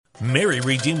Mary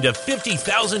redeemed a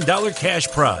 $50,000 cash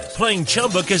prize playing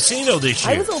Chumba Casino this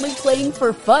year. I was only playing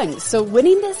for fun, so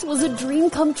winning this was a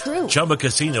dream come true. Chumba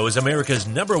Casino is America's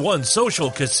 #1 social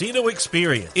casino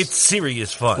experience. It's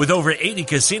serious fun. With over 80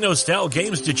 casino-style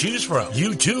games to choose from,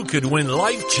 you too could win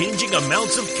life-changing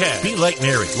amounts of cash. Be like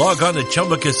Mary. Log on to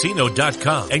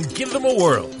ChumbaCasino.com and give them a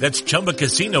whirl. That's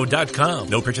ChumbaCasino.com.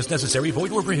 No purchase necessary.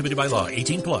 Void where prohibited by law.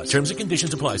 18 plus. Terms and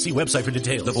conditions apply. See website for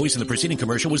details. The voice in the preceding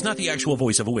commercial was not the actual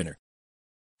voice of a winner.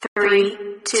 3,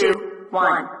 2,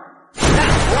 1.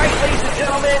 That's right, ladies and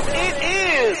gentlemen. It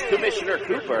is Commissioner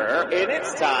Cooper, and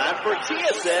it's time for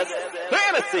TSS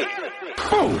Fantasy.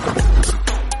 Oh.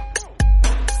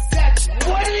 That's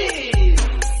what it is.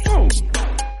 Oh.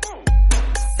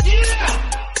 Yeah.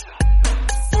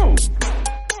 Oh.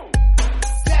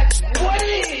 That's what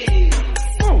it is.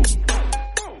 Oh.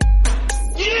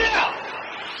 Yeah.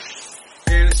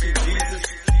 Fantasy Jesus.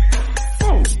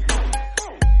 Oh.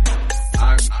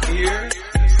 I'm here to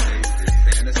save your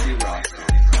fantasy roster.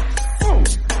 Oh.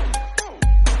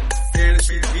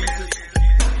 Fantasy Jesus.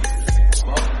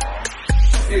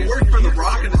 It worked for The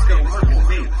Rock and it's going to work for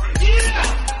me. Yeah!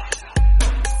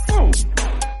 Oh.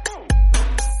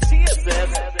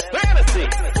 TSS Fantasy.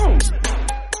 Oh.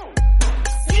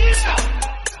 Yeah!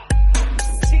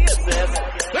 TSS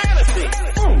Fantasy.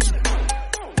 Oh.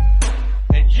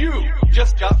 And you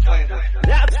just got slandered.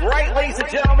 That's right, ladies and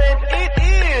gentlemen. It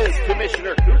is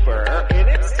Commissioner Cooper, and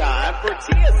it's time for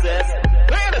TSS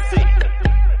Fantasy.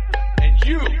 And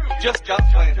you just got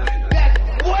slandered. That's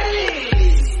what it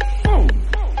is. Oh.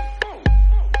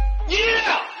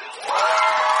 Yeah!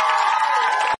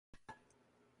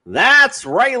 That's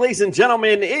right, ladies and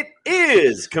gentlemen. It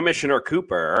is Commissioner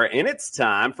Cooper, and it's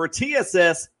time for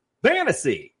TSS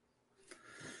Fantasy.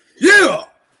 Yeah!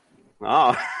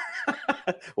 Oh,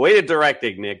 way to direct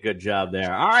it, Nick. Good job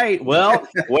there. All right, well,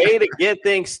 way to get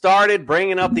things started,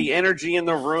 bringing up the energy in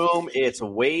the room. It's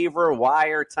waiver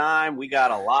wire time. We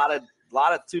got a lot of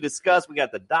to discuss. We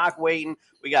got the doc waiting.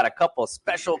 We got a couple of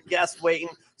special guests waiting.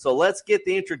 So let's get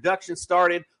the introduction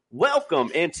started.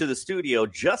 Welcome into the studio,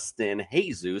 Justin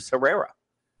Jesus Herrera.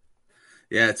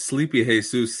 Yeah, it's Sleepy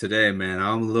Jesus today, man.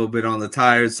 I'm a little bit on the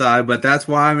tired side, but that's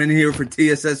why I'm in here for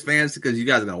TSS Fantasy, because you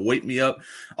guys are going to wake me up.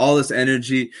 All this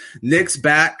energy. Nick's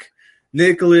back.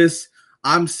 Nicholas,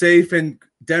 I'm safe in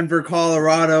Denver,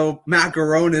 Colorado.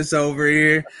 Macaronis over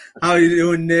here. How you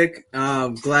doing, Nick?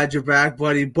 Glad you're back,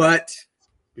 buddy. But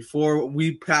before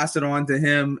we pass it on to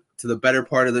him, to the better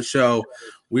part of the show,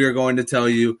 we are going to tell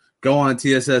you, go on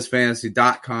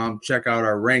TSSFantasy.com, check out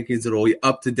our rankings. It'll be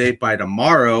up to date by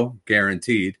tomorrow,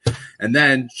 guaranteed. And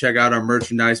then check out our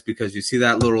merchandise, because you see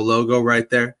that little logo right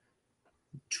there?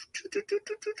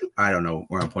 I don't know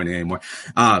where I'm pointing anymore.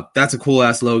 That's a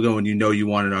cool-ass logo, and you know you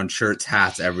want it on shirts,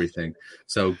 hats, everything.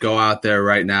 So go out there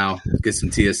right now, get some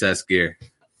TSS gear.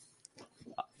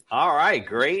 All right,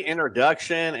 great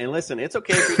introduction. And listen, it's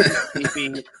okay for you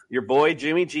keeping your boy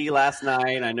Jimmy G last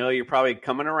night. I know you're probably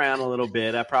coming around a little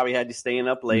bit. I probably had you staying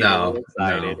up late. No,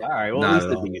 excited. no, all right, well,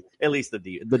 at least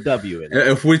the W.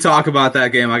 If we talk about that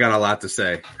game, I got a lot to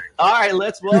say. All right,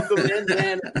 let's welcome in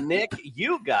then Nick.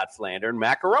 You got slandered,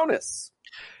 Macaronis.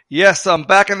 Yes, I'm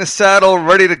back in the saddle,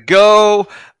 ready to go.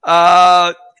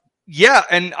 Yeah,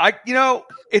 and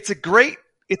it's a great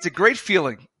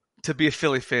feeling to be a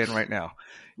Philly fan right now.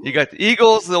 You got the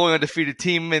Eagles, the only undefeated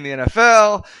team in the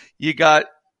NFL. You got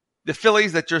the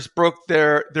Phillies that just broke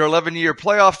their 11-year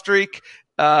playoff streak.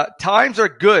 Times are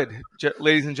good,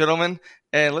 ladies and gentlemen,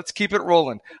 and let's keep it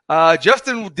rolling.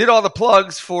 Justin did all the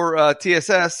plugs for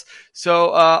TSS,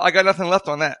 so I got nothing left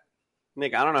on that.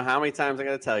 Nick, I don't know how many times I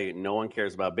got to tell you, no one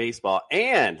cares about baseball.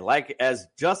 And like as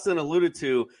Justin alluded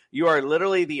to, you are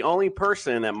literally the only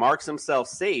person that marks himself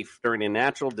safe during a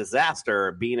natural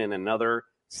disaster being in another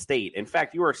state. In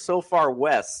fact, you are so far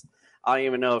west, I don't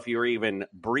even know if you were even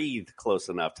breathed close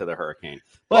enough to the hurricane.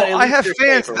 But well, I have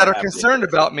fans that are concerned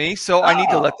about me, so I need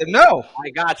to let them know. I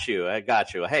got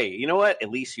you. Hey, you know what? At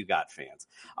least you got fans.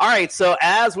 All right, so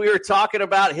as we were talking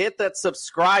about, hit that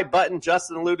subscribe button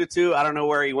Justin alluded to. I don't know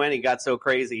where he went. He got so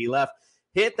crazy he left.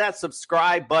 Hit that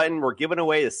subscribe button. We're giving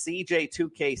away the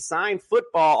CJ2K signed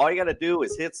football. All you got to do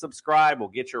is hit subscribe. We'll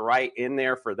get you right in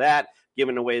there for that.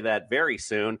 Giving away that very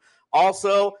soon.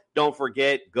 Also, don't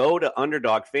forget, go to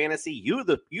Underdog Fantasy. Use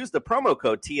the promo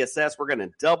code TSS. We're going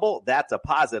to double that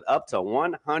deposit up to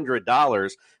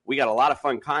 $100. We got a lot of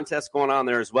fun contests going on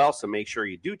there as well, so make sure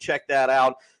you do check that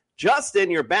out. Justin,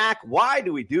 you're back. Why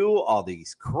do we do all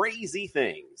these crazy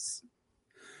things?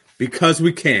 Because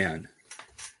we can.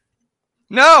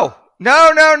 No.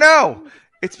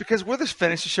 It's because we're the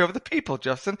fantasy show of the people,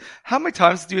 Justin. How many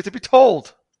times do you have to be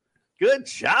told? Good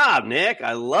job, Nick.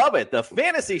 I love it. The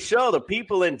fantasy show, the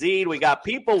people indeed. We got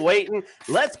people waiting.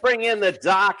 Let's bring in the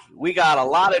doc. We got a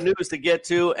lot of news to get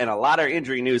to and a lot of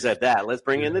injury news at that. Let's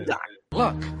bring in the doc.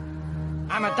 Look,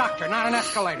 I'm a doctor, not an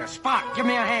escalator. Spock, give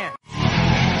me a hand.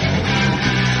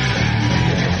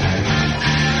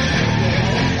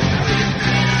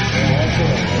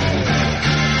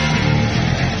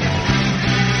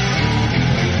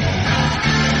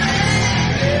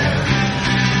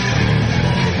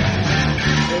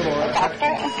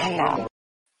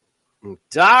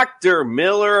 Dr.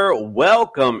 Miller,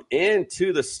 welcome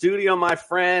into the studio, my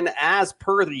friend. As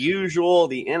per the usual,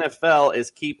 the NFL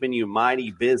is keeping you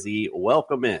mighty busy.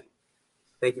 Welcome in.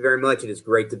 Thank you very much. It is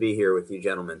great to be here with you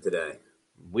gentlemen today.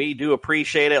 We do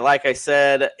appreciate it. Like I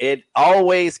said, it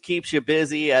always keeps you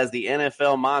busy as the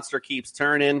NFL monster keeps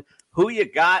turning. Who you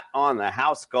got on the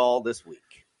house call this week?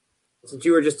 Since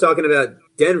you were just talking about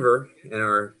Denver and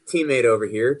our teammate over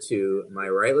here to my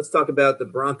right, let's talk about the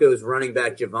Broncos running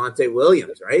back Javonte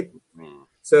Williams, right?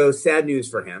 So sad news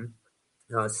for him.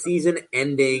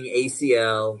 Season-ending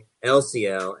ACL,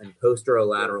 LCL, and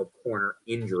posterolateral corner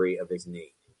injury of his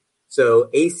knee. So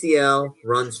ACL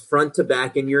runs front to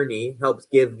back in your knee, helps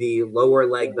give the lower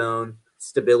leg bone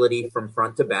stability from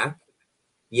front to back.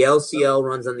 The LCL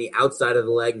runs on the outside of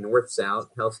the leg, north-south,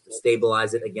 helps to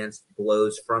stabilize it against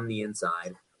blows from the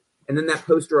inside. And then that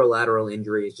posterolateral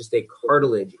injury is just a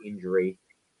cartilage injury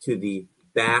to the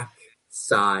back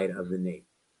side of the knee.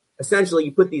 Essentially,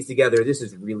 you put these together, this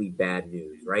is really bad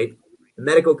news, right? The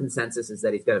medical consensus is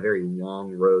that he's got a very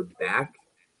long road back.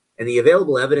 And the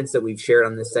available evidence that we've shared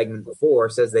on this segment before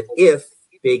says that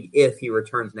if he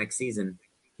returns next season,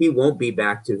 he won't be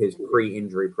back to his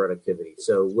pre-injury productivity.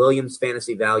 So Williams'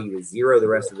 fantasy value is 0 the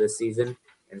rest of this season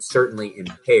and certainly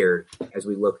impaired as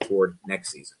we look toward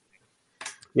next season.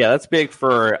 Yeah, that's big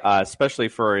for especially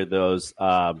for those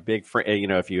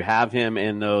if you have him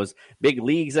in those big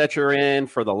leagues that you're in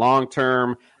for the long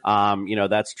term,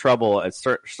 that's trouble. It's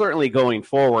certainly going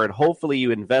forward. Hopefully you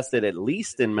invested at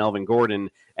least in Melvin Gordon,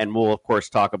 and we'll, of course,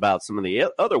 talk about some of the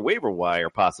other waiver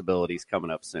wire possibilities coming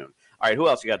up soon. All right, who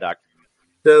else you got, Doc?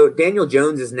 So Daniel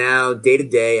Jones is now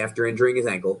day-to-day after injuring his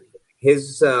ankle.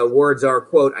 His words are,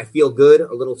 quote, "I feel good,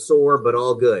 a little sore, but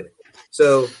all good."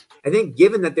 So I think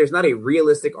given that there's not a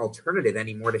realistic alternative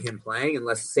anymore to him playing,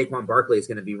 unless Saquon Barkley is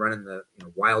going to be running the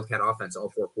Wildcat offense all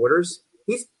 4 quarters,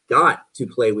 he's got to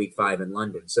play Week 5 in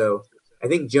London. So I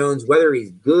think Jones, whether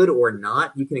he's good or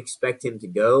not, you can expect him to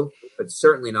go, but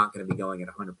certainly not going to be going at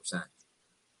 100%.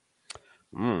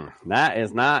 That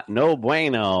is no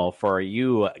bueno for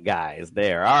you guys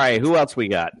there. All right, who else we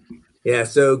got? Yeah,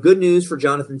 so good news for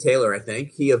Jonathan Taylor, I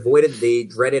think. He avoided the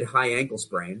dreaded high ankle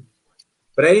sprain.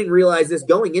 But I didn't realize this.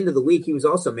 Going into the week, he was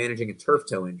also managing a turf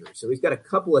toe injury. So he's got a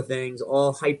couple of things,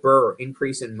 all hyper or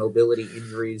increase in mobility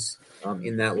injuries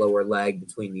in that lower leg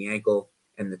between the ankle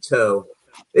and the toe.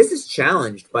 This is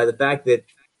challenged by the fact that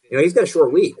he's got a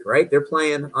short week, right? They're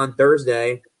playing on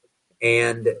Thursday,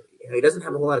 and he doesn't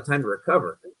have a whole lot of time to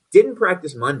recover. Didn't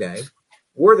practice Monday,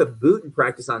 wore the boot in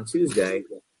practice on Tuesday,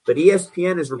 but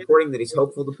ESPN is reporting that he's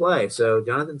hopeful to play. So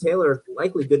Jonathan Taylor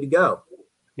likely good to go.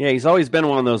 Yeah, he's always been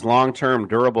one of those long-term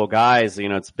durable guys.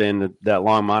 It's been that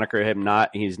long moniker of him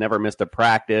he's never missed a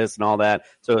practice and all that.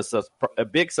 So it's a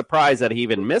big surprise that he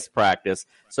even missed practice.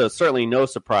 So it's certainly no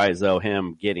surprise, though,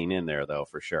 him getting in there, though,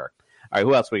 for sure. All right,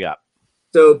 who else we got?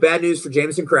 So bad news for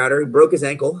Jamison Crowder. He broke his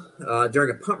ankle during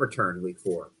a punt return in Week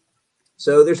 4.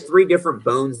 So there's 3 different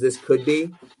bones this could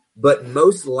be, but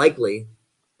most likely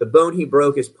the bone he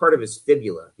broke is part of his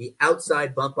fibula. The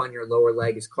outside bump on your lower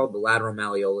leg is called the lateral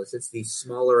malleolus. It's the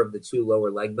smaller of the 2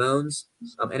 lower leg bones.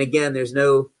 And again, there's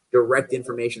no direct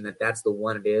information that that's the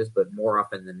one it is, but more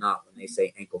often than not, when they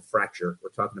say ankle fracture, we're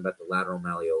talking about the lateral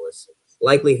malleolus.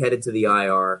 Likely headed to the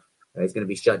IR. He's going to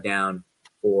be shut down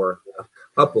for a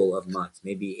couple of months,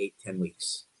 maybe 8-10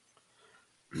 weeks.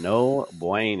 No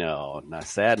bueno. Now,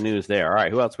 sad news there. All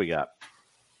right, who else we got?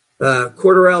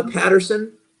 Cordarrelle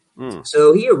Patterson.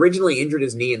 So he originally injured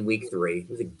his knee in Week 3. It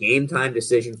was a game-time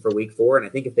decision for Week 4, and I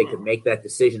think if they could make that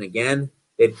decision again,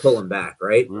 they'd pull him back,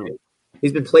 right?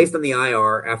 He's been placed on the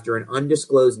IR after an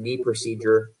undisclosed knee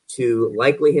procedure to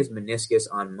likely his meniscus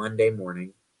on Monday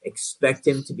morning. Expect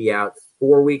him to be out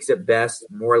 4 weeks at best,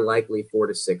 more likely 4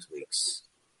 to 6 weeks.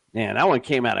 Man, that one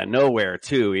came out of nowhere,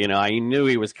 too. I knew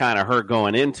he was kind of hurt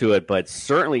going into it, but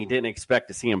certainly didn't expect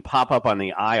to see him pop up on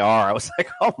the IR. I was like,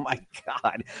 oh, my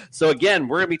God. So, again,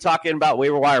 we're going to be talking about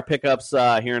waiver wire pickups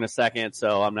here in a second,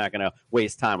 so I'm not going to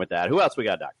waste time with that. Who else we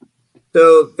got, Doc?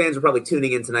 So fans are probably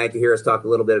tuning in tonight to hear us talk a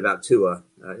little bit about Tua.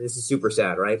 This is super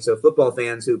sad, right? So football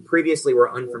fans who previously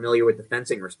were unfamiliar with the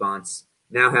fencing response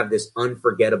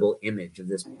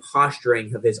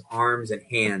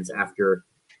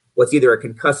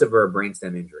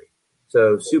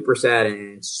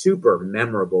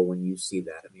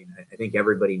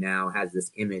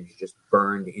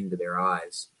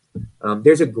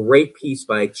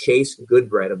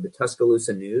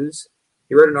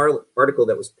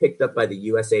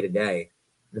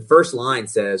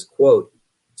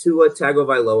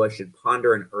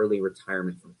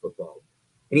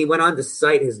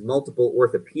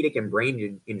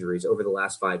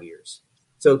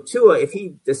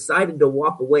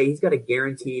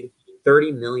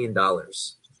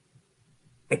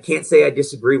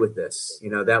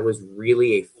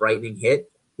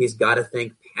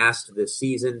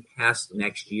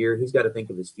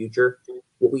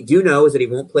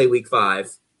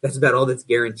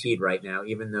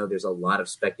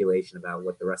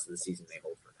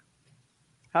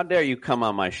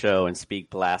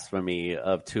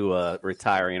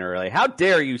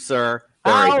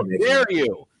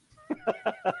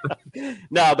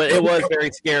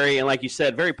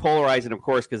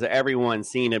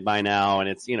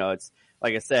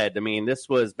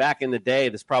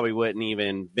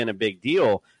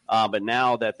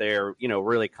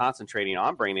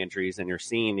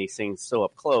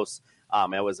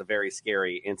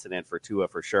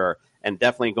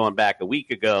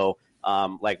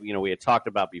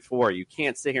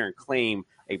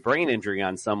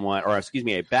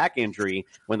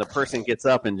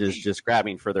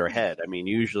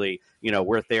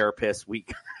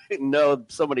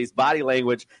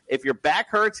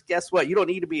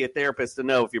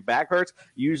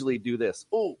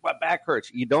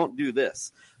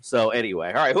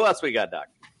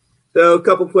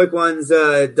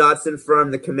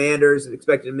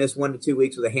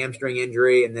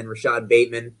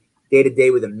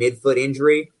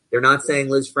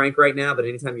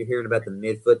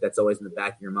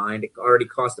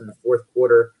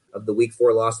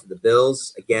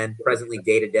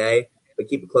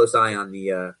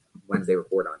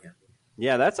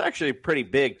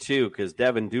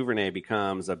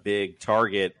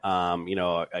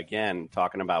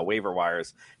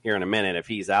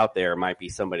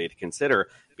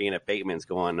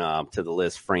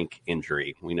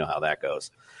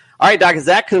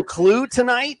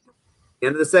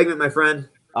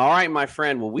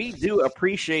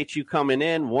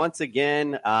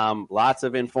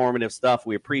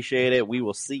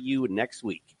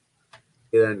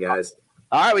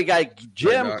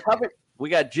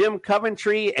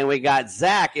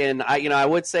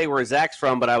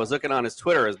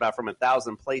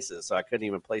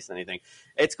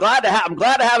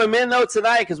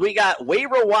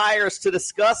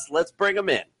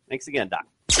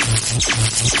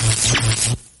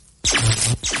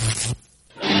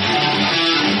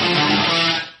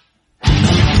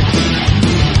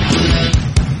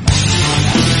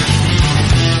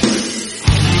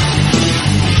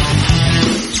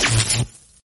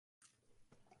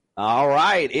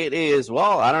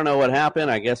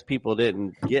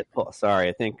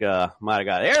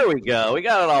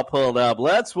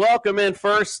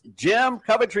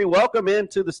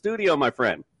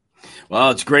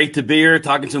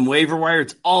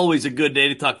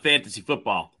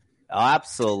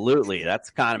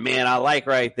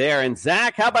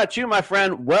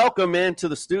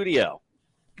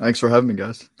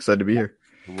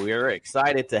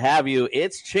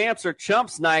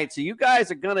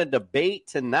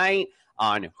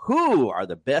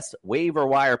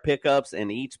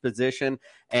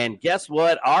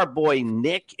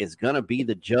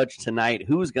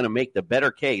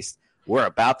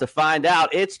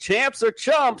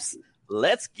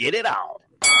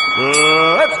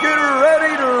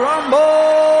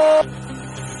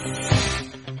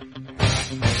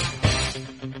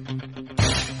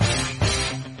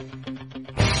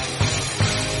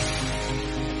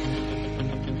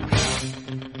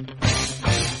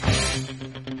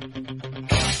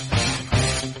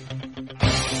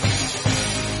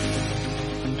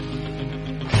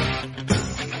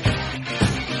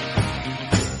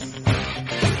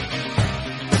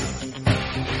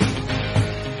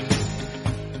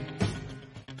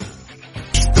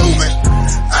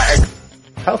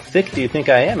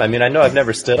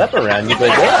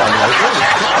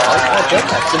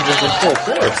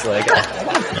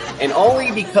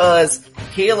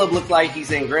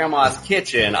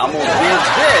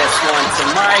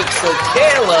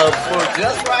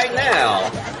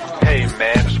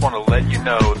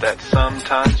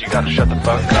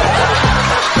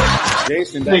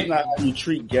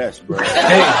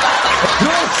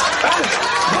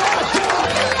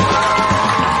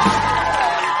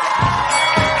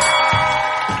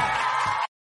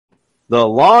The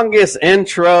longest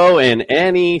intro in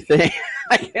anything.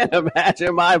 I can't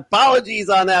imagine. My apologies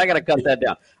on that. I got to cut that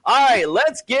down. All right,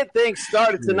 let's get things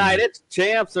started tonight. It's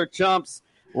champs or chumps.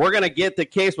 We're going to get the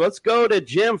case. Let's go to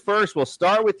Jim first. We'll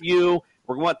start with you.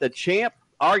 We're going to want the champ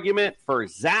argument for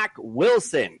Zach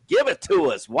Wilson. Give it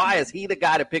to us. Why is he the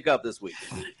guy to pick up this week?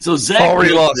 So Zach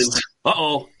already Wilson,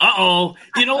 lost.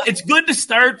 You know, it's good to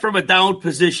start from a down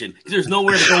position because there's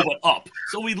nowhere to go but up.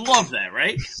 So we love that,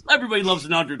 right? Everybody loves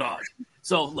an underdog.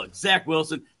 So, look, Zach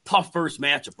Wilson, tough first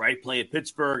matchup, right? Playing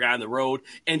Pittsburgh on the road,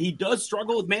 and he does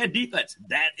struggle with man defense.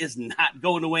 That is not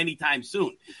going away anytime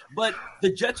soon. But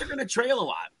the Jets are going to trail a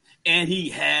lot, and he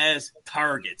has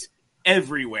targets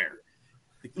everywhere.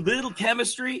 Little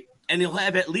chemistry, and he'll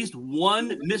have at least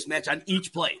one mismatch on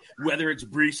each play, whether it's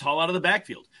Breece Hall out of the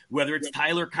backfield, whether it's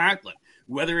Tyler Conklin,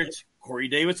 whether it's Corey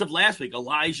Davis of last week,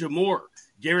 Elijah Moore,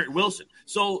 Garrett Wilson.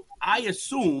 So I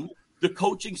assume the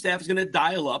coaching staff is going to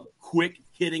dial up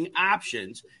quick-hitting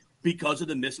options because of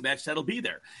the mismatch that'll be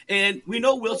there. And we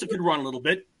know Wilson can run a little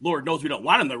bit. Lord knows we don't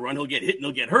want him to run. He'll get hit and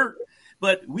he'll get hurt.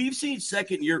 But we've seen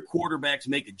second-year quarterbacks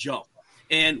make a jump.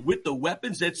 And with the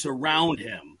weapons that surround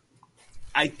him,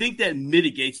 I think that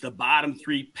mitigates the bottom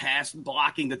three pass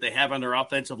blocking that they have on their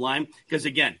offensive line. Because,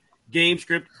 again, game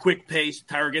script, quick pace,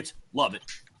 targets, love it.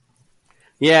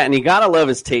 Yeah, and you got to love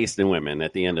his taste in women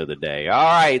at the end of the day. All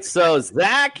right, so,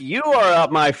 Zach, you are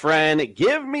up, my friend.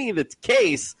 Give me the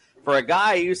case for a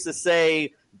guy who used to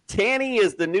say Tanny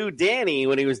is the new Danny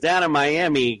when he was down in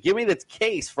Miami. Give me the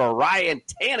case for Ryan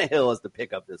Tannehill as the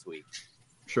pickup this week.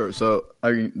 Sure. So,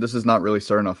 I mean, this is not really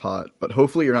starting off hot, but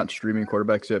hopefully you're not streaming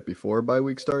quarterbacks yet before bye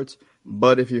week starts.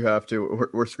 But if you have to,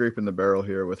 we're scraping the barrel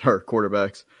here with our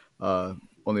quarterbacks on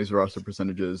these roster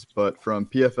percentages. But from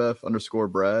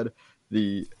PFF_Brad,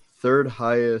 the third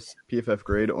highest PFF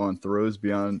grade on throws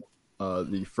beyond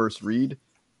the first read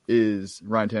is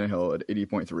Ryan Tannehill at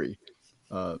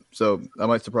 80.3. So that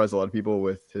might surprise a lot of people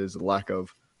with his lack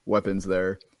of weapons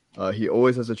there. He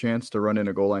always has a chance to run in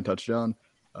a goal line touchdown.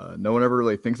 No one ever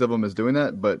really thinks of him as doing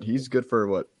that, but he's good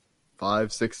for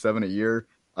 5, 6, 7 a year.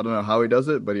 I don't know how he does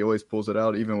it, but he always pulls it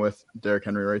out, even with Derrick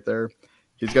Henry right there.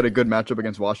 He's got a good matchup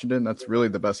against Washington. That's really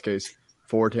the best case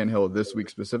for Tannehill this week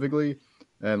specifically.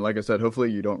 And like I said, hopefully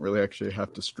you don't really actually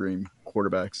have to stream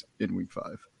quarterbacks in week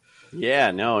 5. Yeah,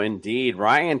 no, indeed.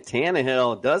 Ryan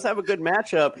Tannehill does have a good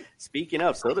matchup. Speaking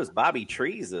of, so does Bobby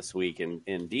Trees this week,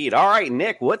 indeed. All right,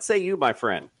 Nick, what say you, my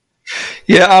friend?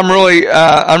 Yeah, I'm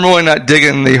really not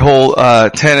digging the whole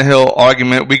Tannehill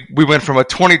argument. We went from a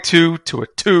 22 to a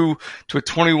 2 to a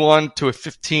 21 to a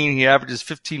 15. He averages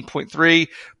 15.3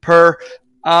 per.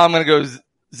 I'm going to go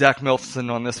Zach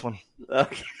Milson on this one.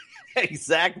 Okay.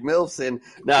 Zach Milson.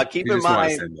 Now, keep in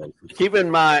mind,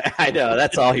 I know,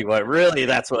 that's all he wanted. Really,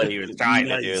 that's what he was trying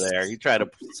to do there. He tried to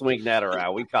swing that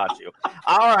around. We caught you.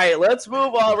 All right, let's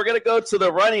move on. We're going to go to the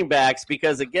running backs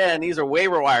because, again, these are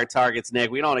waiver wire targets,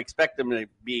 Nick. We don't expect them to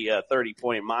be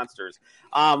 30-point monsters.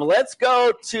 Let's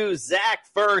go to Zach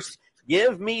first.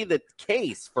 Give me the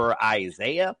case for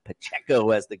Isaiah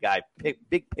Pacheco as the guy.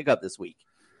 Big pickup this week.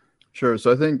 Sure.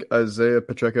 So I think Isaiah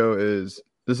Pacheco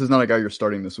this is not a guy you're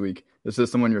starting this week. This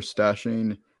is someone you're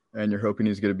stashing, and you're hoping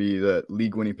he's going to be that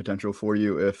league-winning potential for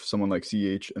you if someone like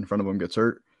CH in front of him gets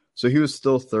hurt. So he was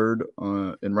still third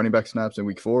in running back snaps in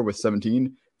week 4 with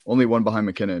 17, only one behind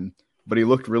McKinnon. But he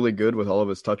looked really good with all of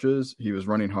his touches. He was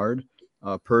running hard.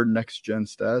 Per next-gen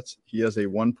stats, he has a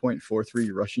 1.43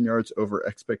 rushing yards over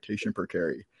expectation per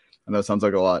carry. And that sounds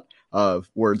like a lot of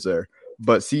words there.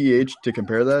 But CEH, to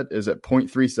compare that, is at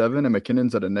 0.37, and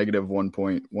McKinnon's at a negative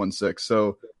 1.16.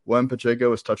 So when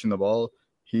Pacheco is touching the ball,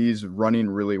 he's running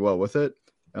really well with it.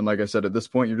 And like I said, at this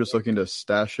point, you're just looking to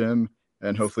stash him,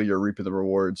 and hopefully you're reaping the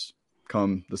rewards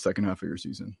come the second half of your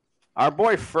season. Our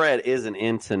boy Fred isn't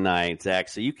in tonight, Zach,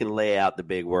 so you can lay out the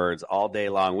big words all day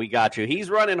long. We got you.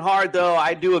 He's running hard, though.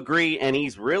 I do agree, and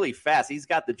he's really fast. He's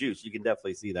got the juice. You can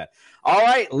definitely see that. All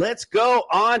right, let's go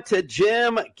on to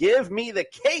Jim. Give me the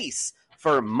case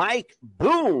for Mike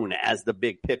Boone as the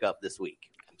big pickup this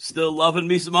week. Still loving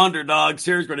me some underdogs.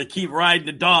 Here's going to keep riding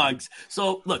the dogs.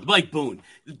 So, look, Mike Boone,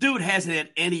 the dude hasn't had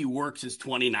any work since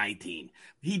 2019.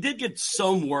 He did get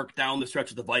some work down the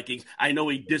stretch of the Vikings. I know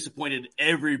he disappointed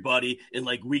everybody in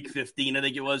week 15, I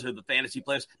think it was, or the fantasy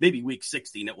players, maybe week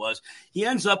 16 it was. He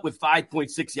ends up with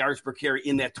 5.6 yards per carry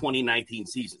in that 2019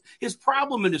 season. His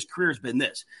problem in his career has been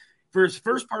this. For his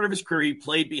first part of his career, he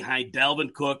played behind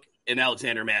Dalvin Cook and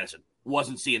Alexander Madison.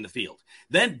 Wasn't seeing the field.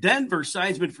 Then Denver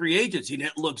signs him in free agency, and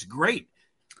it looks great.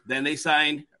 Then they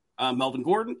sign Melvin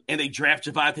Gordon, and they draft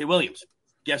Javonte Williams.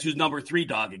 Guess who's number 3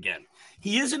 dog again?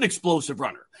 He is an explosive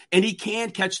runner, and he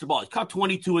can catch the ball. He's caught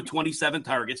 22 of 27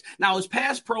 targets. Now, his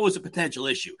pass pro is a potential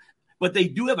issue, but they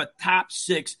do have a top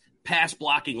 6 pass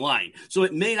blocking line, so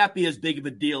it may not be as big of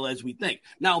a deal as we think.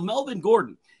 Now, Melvin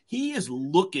Gordon, he is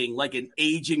looking like an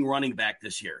aging running back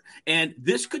this year, and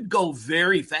this could go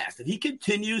very fast. If he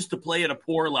continues to play at a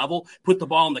poor level, put the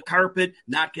ball on the carpet,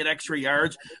 not get extra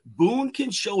yards, Boone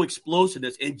can show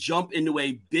explosiveness and jump into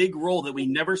a big role that we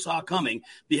never saw coming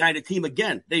behind a team.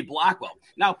 Again, they block well.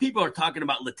 Now, people are talking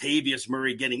about Latavius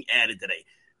Murray getting added today.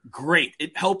 Great.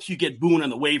 It helps you get Boone on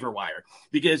the waiver wire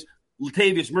because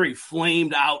Latavius Murray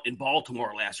flamed out in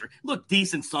Baltimore last year. Looked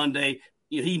decent Sunday.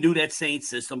 He knew that Saints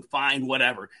system, fine,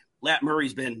 whatever. Lat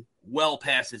Murray's been well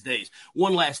past his days.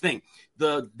 One last thing.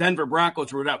 The Denver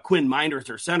Broncos were without Quinn Miners,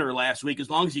 their center, last week. As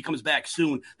long as he comes back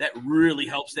soon, that really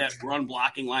helps that run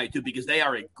blocking line, too, because they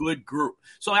are a good group.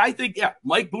 So I think,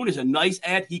 Mike Boone is a nice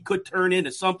add. He could turn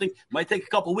into something. Might take a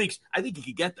couple weeks. I think he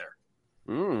could get there.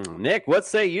 Nick, what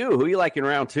say you? Who you like in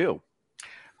round 2?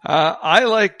 I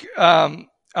like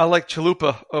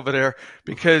Chalupa over there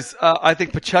because I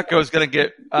think Pacheco is going to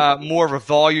get more of a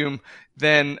volume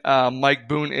than Mike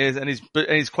Boone is, and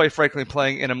he's quite frankly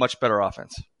playing in a much better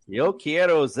offense. Yo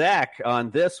quiero Zach on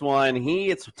this one.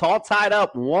 It's all tied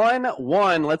up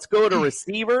 1-1. Let's go to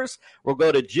receivers. We'll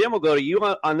go to Jim. We'll go to you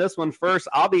on this one first.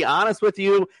 I'll be honest with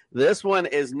you. This one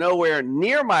is nowhere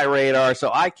near my radar,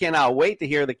 so I cannot wait to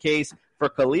hear the case for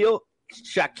Khalil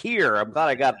Shakir. I'm glad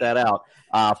I got that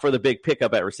out for the big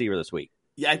pickup at receiver this week.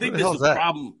 Yeah, I think this is the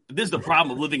problem. This is the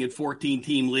problem of living in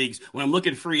 14-team leagues. When I'm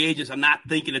looking at free agents, I'm not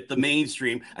thinking at the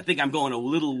mainstream. I think I'm going a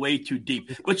little way too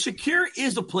deep. But Shakir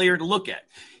is a player to look at.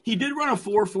 He did run a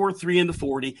 4.43 in the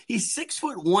 40. He's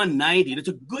 6'190", and it's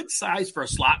a good size for a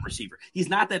slot receiver. He's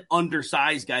not that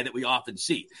undersized guy that we often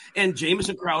see. And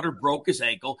Jamison Crowder broke his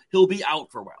ankle. He'll be out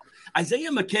for a while.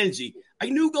 Isaiah McKenzie, I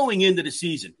knew going into the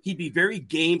season he'd be very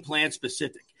game plan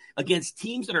specific. Against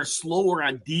teams that are slower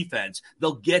on defense,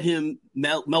 they'll get him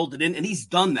melded in, and he's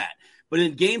done that. But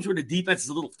in games where the defense is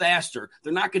a little faster,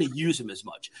 they're not going to use him as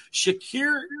much.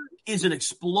 Shakir is an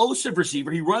explosive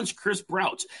receiver. He runs crisp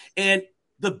routes. And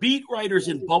the beat writers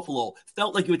in Buffalo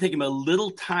felt like it would take him a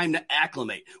little time to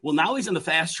acclimate. Well, now he's on the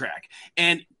fast track.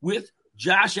 And with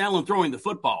Josh Allen throwing the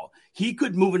football, he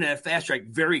could move into that fast track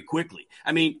very quickly.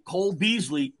 I mean, Cole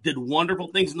Beasley did wonderful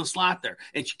things in the slot there.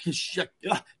 And can't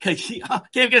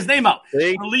get his name out.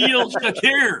 Khalil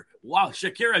Shakir. Wow,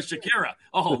 Shakira.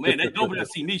 Oh, man, nobody will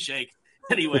see me shake.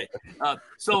 Anyway,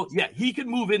 he could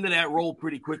move into that role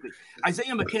pretty quickly.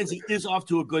 Isaiah McKenzie is off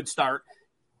to a good start.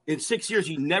 In 6 years,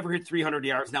 he never hit 300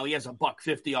 yards. Now he has a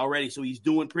 $150 already, so he's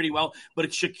doing pretty well. But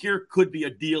Shakir could be a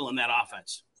deal in that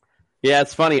offense. Yeah,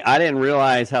 it's funny. I didn't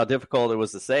realize how difficult it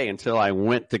was to say until I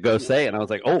went to go say it. And I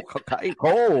was like,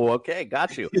 okay,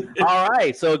 got you. All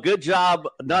right, so good job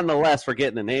nonetheless for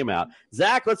getting the name out.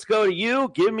 Zach, let's go to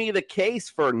you. Give me the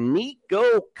case for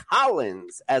Nico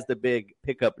Collins as the big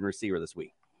pickup and receiver this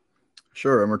week.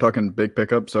 Sure, and we're talking big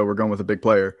pickup, so we're going with a big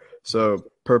player. So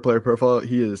per player profile,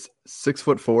 he is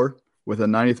 6'4" with a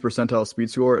 90th percentile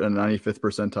speed score and a 95th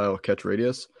percentile catch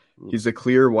radius. He's a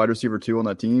clear wide receiver 2 on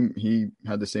that team. He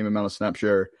had the same amount of snap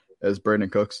share as Brandon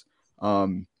Cooks.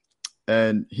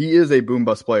 And he is a boom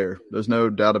bust player. There's no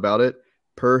doubt about it.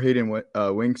 Per Hayden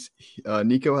Winks,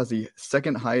 Nico has the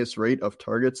second highest rate of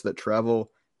targets that travel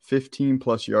 15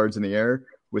 plus yards in the air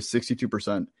with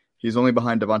 62%. He's only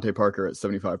behind Devontae Parker at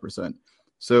 75%.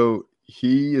 So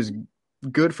he is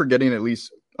good for getting at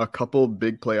least a couple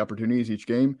big play opportunities each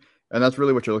game. And that's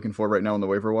really what you're looking for right now on the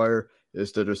waiver wire,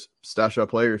 is to just stash up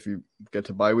player. If you get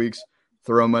to bye weeks,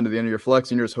 throw him under the end of your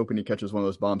flex, and you're just hoping he catches one of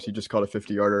those bombs. He just caught a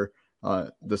 50-yarder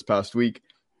this past week.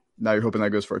 Now you're hoping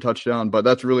that goes for a touchdown. But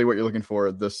that's really what you're looking for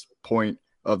at this point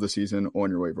of the season on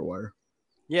your waiver wire.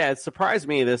 Yeah, it surprised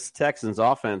me this Texans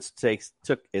offense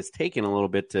is taking a little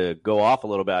bit to go off a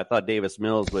little bit. I thought Davis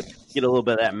Mills would get a little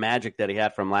bit of that magic that he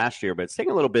had from last year, but it's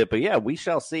taking a little bit. But yeah, we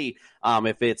shall see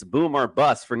if it's boom or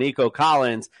bust for Nico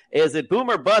Collins. Is it boom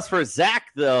or bust for Zach,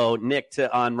 though, Nick,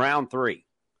 on round 3?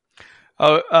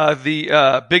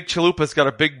 The big Chalupa's got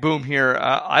a big boom here.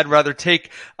 I'd rather take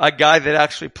a guy that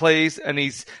actually plays and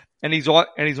he's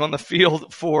on the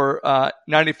field for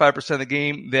 95% of the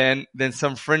game than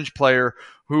some fringe player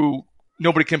who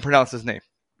nobody can pronounce his name.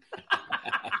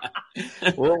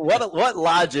 Well, what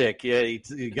logic? Yeah,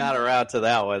 you got around to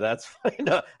that one. That's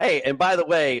hey, and by the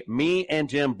way, me and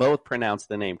Jim both pronounced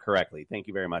the name correctly. Thank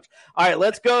you very much. All right,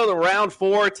 let's go to round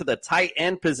 4 to the tight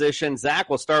end position. Zach,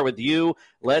 we'll start with you.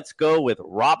 Let's go with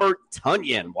Robert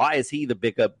Tonyan. Why is he the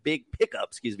big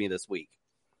pickup? This week?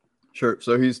 Sure.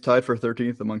 So he's tied for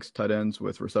 13th amongst tight ends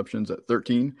with receptions at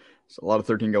 13. So a lot of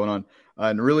 13 going on.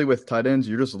 And really with tight ends,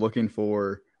 you're just looking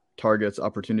for targets,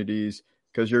 opportunities,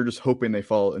 because you're just hoping they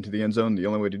fall into the end zone. The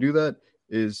only way to do that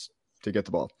is to get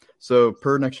the ball. So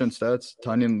per Next Gen Stats,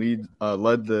 Tanyan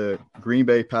led the Green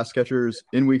Bay pass catchers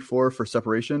in week 4 for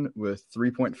separation with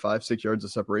 3.56 yards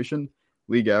of separation.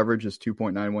 League average is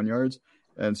 2.91 yards.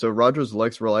 And so Rodgers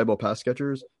likes reliable pass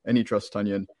catchers, and he trusts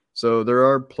Tanyan. So there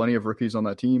are plenty of rookies on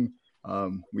that team.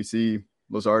 We see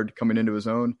Lazard coming into his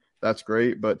own. That's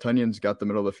great, but Tanyan's got the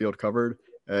middle of the field covered,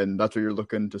 and that's what you're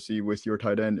looking to see with your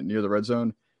tight end near the red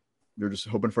zone. You're just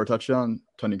hoping for a touchdown.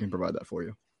 Tanyan can provide that for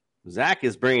you. Zach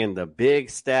is bringing the big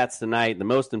stats tonight, the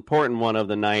most important one of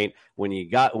the night. When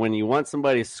you want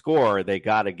somebody to score, they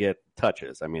got to get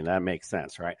touches. I mean, that makes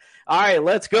sense, right? All right,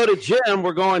 let's go to Jim.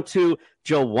 We're going to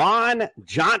Jawan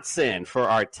Johnson for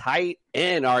our tight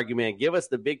end argument. Give us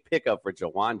the big pickup for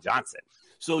Jawan Johnson.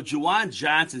 So Jawan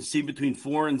Johnson seen between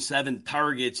 4 and 7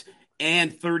 targets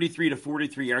and 33 to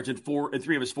 43 yards in 3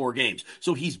 of his 4 games.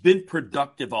 So he's been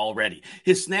productive already.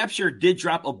 His snap share did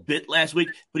drop a bit last week,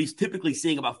 but he's typically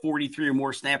seeing about 43 or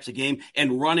more snaps a game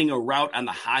and running a route on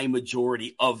the high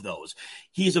majority of those.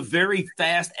 He's a very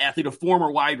fast athlete, a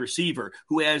former wide receiver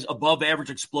who has above average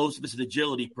explosiveness and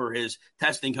agility per his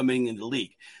testing coming into the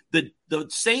league. The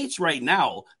Saints right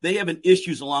now, they have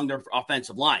issues along their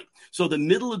offensive line. So the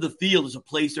middle of the field is a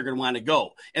place they're going to want to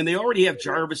go. And they already have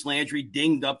Jarvis Landry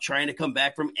dinged up, trying to come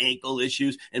back from ankle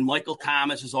issues. And Michael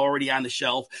Thomas is already on the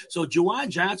shelf. So Jawan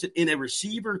Johnson in a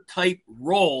receiver type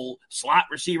role, slot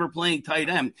receiver playing tight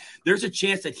end, there's a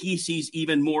chance that he sees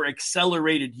even more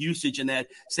accelerated usage in that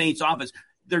Saints offense.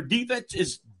 Their defense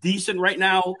is decent right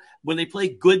now. When they play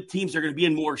good teams, they're going to be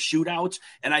in more shootouts.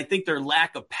 And I think their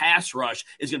lack of pass rush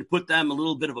is going to put them a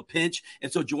little bit of a pinch.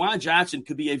 And so Jawan Johnson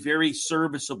could be a very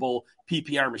serviceable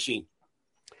PPR machine.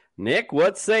 Nick,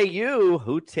 what say you?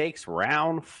 Who takes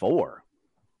round 4?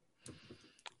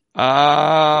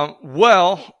 To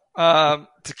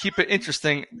keep it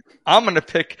interesting, I'm going to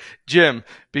pick Jim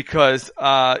because,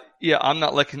 I'm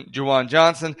not liking Jawan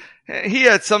Johnson. He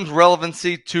had some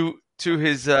relevancy to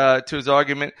his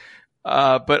argument,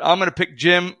 but I'm going to pick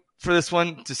Jim for this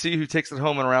one to see who takes it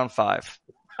home in round 5.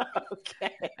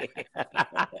 Okay.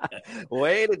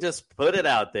 Way to just put it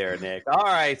out there, Nick. All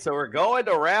right, so we're going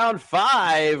to round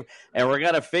 5, and we're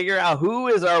going to figure out who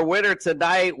is our winner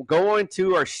tonight, going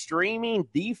to our streaming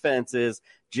defenses.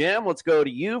 Jim, let's go to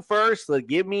you first.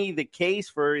 Give me the case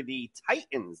for the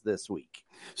Titans this week.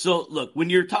 So, look,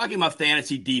 when you're talking about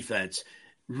fantasy defense,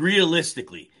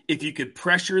 realistically, if you could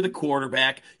pressure the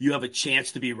quarterback, you have a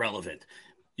chance to be relevant.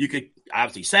 You could,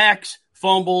 obviously, sacks,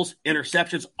 fumbles,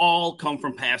 interceptions, all come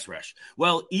from pass rush.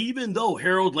 Well, even though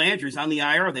Harold Landry's on the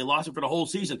IR, they lost him for the whole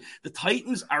season, the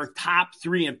Titans are top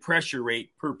 3 in pressure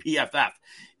rate per PFF.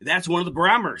 That's one of the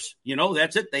barometers.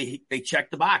 That's it. They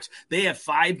check the box. They have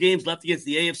 5 games left against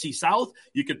the AFC South.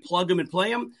 You could plug them and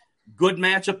play them. Good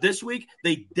matchup this week.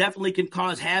 They definitely can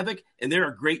cause havoc, and they're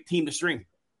a great team to stream.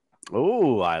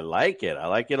 Oh, I like it. I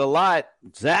like it a lot.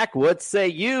 Zach, what say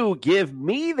you? Give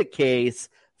me the case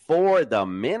for the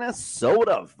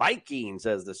Minnesota Vikings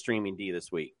as the streaming D this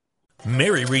week.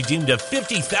 Mary redeemed a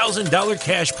 $50,000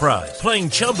 cash prize playing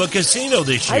Chumba Casino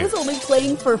this year. I was only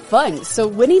playing for fun, so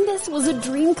winning this was a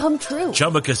dream come true.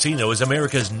 Chumba Casino is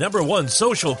America's #1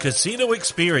 social casino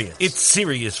experience. It's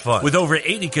serious fun. With over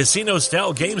 80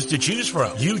 casino-style games to choose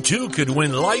from, you too could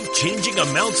win life-changing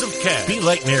amounts of cash. Be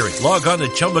like Mary. Log on to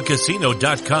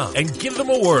ChumbaCasino.com and give them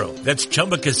a whirl. That's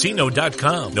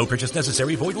ChumbaCasino.com. No purchase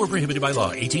necessary. Void where prohibited by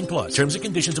law. 18+. Terms and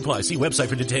conditions apply. See website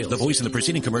for details. The voice in the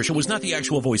preceding commercial was not the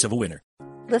actual voice of a winner.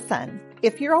 Listen,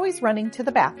 if you're always running to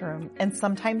the bathroom and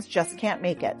sometimes just can't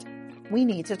make it, we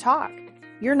need to talk.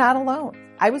 You're not alone.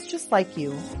 I was just like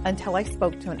you until I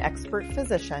spoke to an expert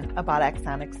physician about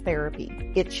Axonics therapy.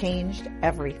 It changed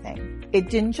everything. It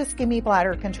didn't just give me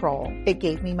bladder control, it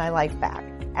gave me my life back.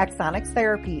 Axonics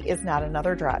therapy is not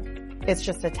another drug. It's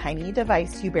just a tiny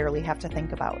device you barely have to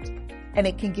think about. And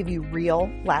it can give you real,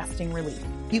 lasting relief.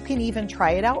 You can even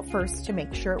try it out first to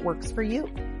make sure it works for you.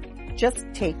 Just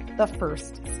take the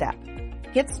first step.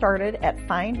 Get started at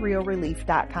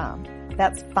findrealrelief.com.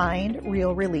 That's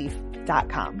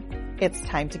findrealrelief.com. It's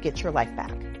time to get your life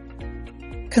back.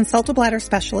 Consult a bladder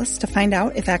specialist to find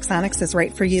out if Axonics is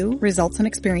right for you. Results and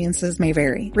experiences may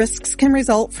vary. Risks can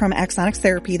result from Axonics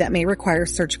therapy that may require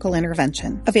surgical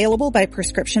intervention. Available by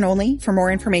prescription only. For more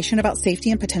information about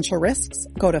safety and potential risks,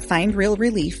 go to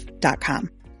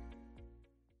findrealrelief.com.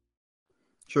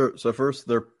 Sure. So first,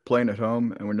 they're playing at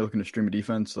home, and when you're looking to stream a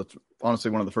defense, that's honestly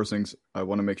one of the first things I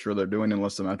want to make sure they're doing,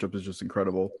 unless the matchup is just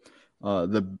incredible.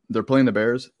 They're playing the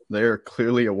Bears. They are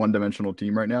clearly a one-dimensional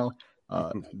team right now.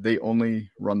 They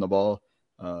only run the ball.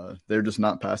 They're just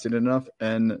not passing it enough,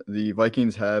 and the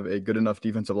Vikings have a good enough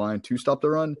defensive line to stop the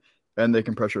run, and they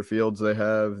can pressure Fields. They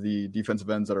have the defensive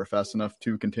ends that are fast enough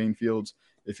to contain Fields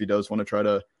if he does want to try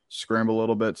to scramble a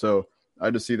little bit. So I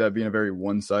just see that being a very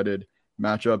one-sided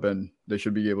matchup, and they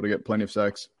should be able to get plenty of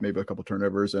sacks, maybe a couple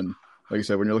turnovers. And like I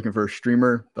said, when you're looking for a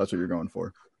streamer, that's what you're going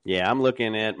for. Yeah, I'm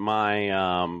looking at my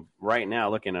right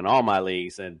now, looking at all my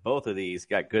leagues, and both of these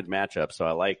got good matchups. So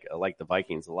I like the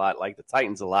Vikings a lot, like the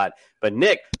Titans a lot. But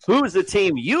Nick, who's the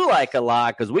team you like a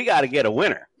lot? Because we got to get a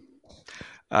winner.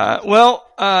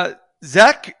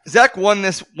 Zach won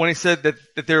this when he said that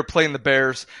they were playing the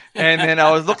Bears, and then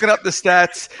I was looking up the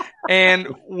stats, and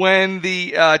when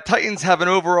the Titans have an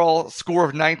overall score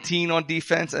of 19 on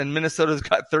defense and Minnesota's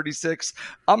got 36,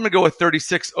 I'm going to go with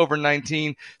 36 over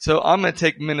 19, so I'm going to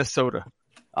take Minnesota.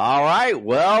 All right,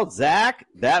 well, Zach,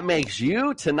 that makes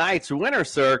you tonight's winner,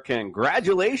 sir.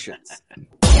 Congratulations.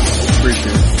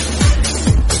 Appreciate it.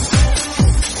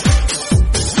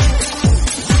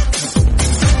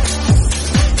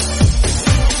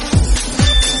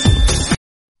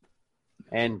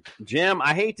 And Jim,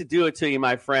 I hate to do it to you,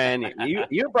 my friend.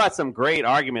 You brought some great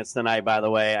arguments tonight, by the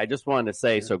way. I just wanted to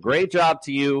say, so great job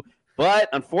to you. But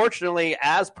unfortunately,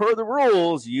 as per the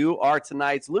rules, you are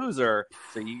tonight's loser,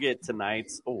 so you get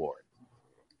tonight's award.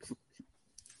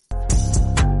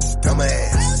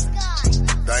 Dumbass.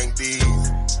 Thank thee.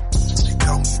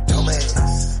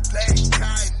 Dumbass.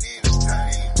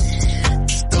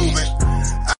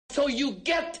 So you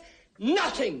get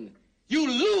nothing.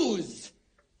 You lose.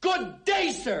 Good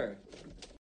day, sir.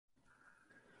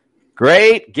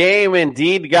 Great game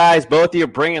indeed, guys. Both of you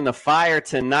bringing the fire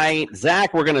tonight.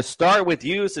 Zach, we're going to start with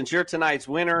you since you're tonight's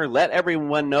winner. Let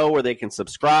everyone know where they can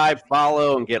subscribe,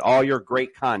 follow, and get all your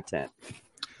great content.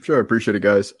 Sure, appreciate it,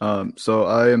 guys. So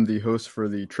I am the host for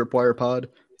the Tripwire Pod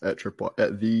at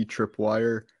the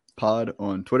Tripwire Pod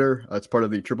on Twitter. It's part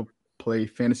of the Triple Play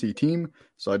Fantasy team,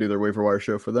 so I do their waiver wire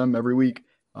show for them every week.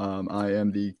 I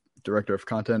am the director of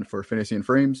content for Fantasy and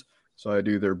Frames, so I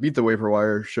do their Beat the Waiver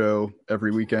Wire show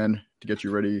every weekend to get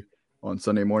you ready on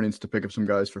Sunday mornings to pick up some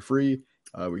guys for free.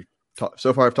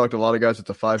 So far I've talked to a lot of guys. It's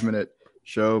a 5-minute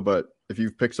show, but if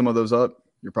you've picked some of those up,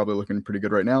 you're probably looking pretty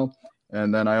good right now.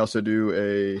 And then I also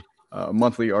do a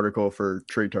monthly article for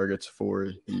trade targets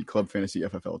for the Club Fantasy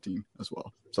FFL team as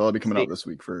well. So I'll be coming out this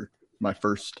week for my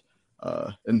first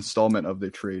installment of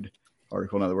the trade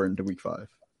article now that we're into week 5.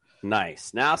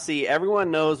 Nice. Now, see,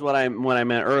 everyone knows what I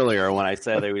meant earlier when I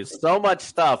said there was so much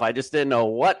stuff. I just didn't know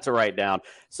what to write down.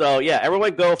 So, yeah,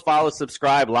 everyone go follow,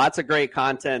 subscribe. Lots of great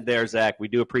content there, Zach. We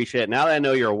do appreciate it. Now that I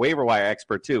know you're a waiver wire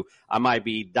expert, too, I might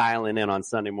be dialing in on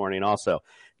Sunday morning also.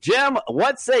 Jim,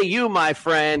 what say you, my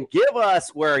friend? Give us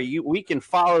where we can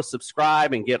follow,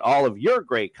 subscribe, and get all of your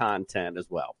great content as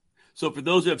well. So for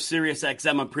those who have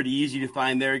SiriusXM, I'm pretty easy to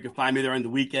find there. You can find me there on the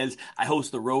weekends. I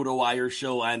host the RotoWire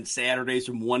show on Saturdays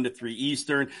from 1 to 3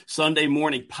 Eastern. Sunday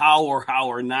morning, Power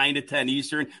Hour, 9 to 10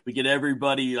 Eastern. We get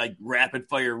everybody like rapid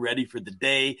fire ready for the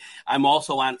day. I'm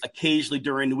also on occasionally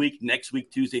during the week, next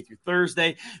week, Tuesday through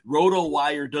Thursday.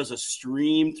 RotoWire does a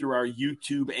stream through our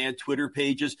YouTube and Twitter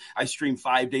pages. I stream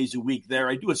 5 days a week there.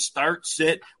 I do a start,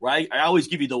 sit, right? I always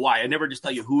give you the why. I never just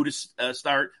tell you who to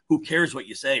start. Who cares what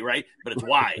you say, right? But it's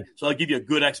why. So I'll give you a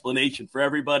good explanation for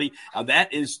everybody.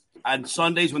 That is on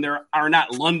Sundays when there are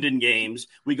not London games.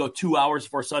 We go 2 hours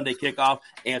before Sunday kickoff,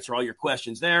 answer all your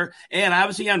questions there. And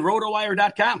obviously on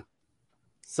rotowire.com.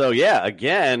 So, yeah,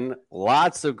 again,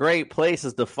 lots of great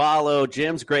places to follow.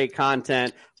 Jim's great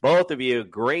content. Both of you,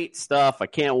 great stuff. I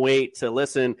can't wait to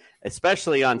listen,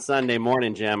 especially on Sunday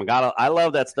morning, Jim. I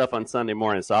love that stuff on Sunday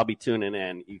morning, so I'll be tuning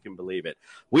in. You can believe it.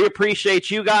 We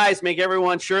appreciate you guys. Make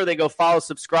everyone sure they go follow,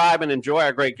 subscribe, and enjoy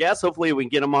our great guests. Hopefully we can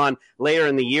get them on later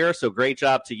in the year, so great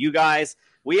job to you guys.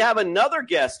 We have another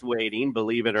guest waiting,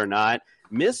 believe it or not.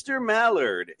 Mr.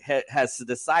 Mallard has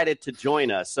decided to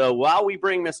join us. So while we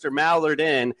bring Mr. Mallard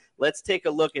in, let's take a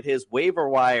look at his waiver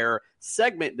wire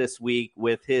segment this week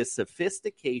with his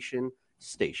Sophistication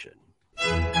Station.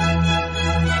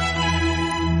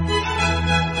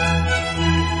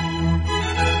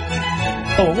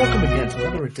 Hello, and welcome again to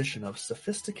another edition of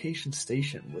Sophistication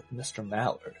Station with Mr.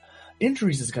 Mallard.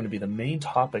 Injuries is going to be the main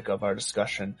topic of our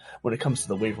discussion when it comes to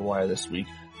the waiver wire this week,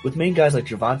 with main guys like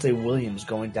Javonte Williams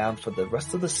going down for the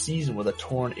rest of the season with a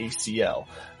torn ACL.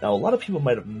 Now, a lot of people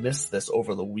might have missed this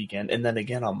over the weekend and then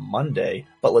again on Monday,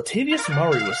 but Latavius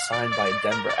Murray was signed by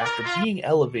Denver after being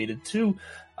elevated to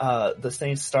the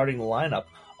Saints starting lineup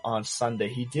on Sunday.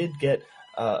 He did get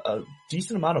a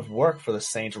decent amount of work for the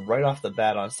Saints right off the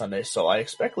bat on Sunday, so I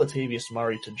expect Latavius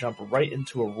Murray to jump right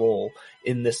into a role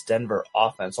in this Denver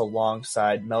offense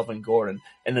alongside Melvin Gordon,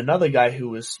 and another guy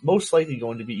who is most likely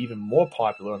going to be even more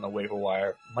popular on the waiver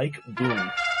wire, Mike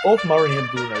Boone. Both Murray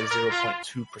and Boone are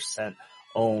 0.2%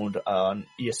 owned on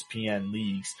ESPN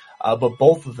leagues, but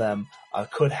both of them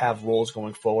could have roles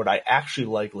going forward. I actually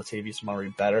like Latavius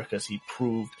Murray better because he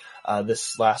proved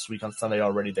this last week on Sunday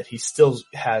already that he still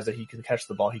has that he can catch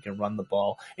the ball, he can run the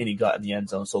ball, and he got in the end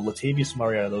zone. So Latavius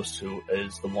Murray out of those two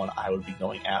is the one I would be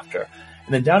going after.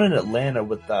 And then down in Atlanta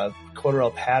with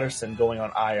Cordarrelle Patterson going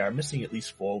on IR, missing at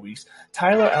least 4 weeks,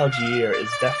 Tyler Algier is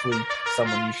definitely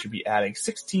someone you should be adding.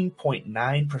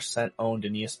 16.9% owned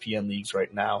in ESPN leagues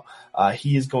right now.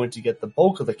 He is going to get the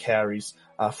bulk of the carries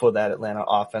for that Atlanta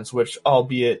offense, which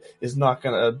albeit is not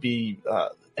going to be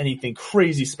anything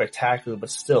crazy spectacular, but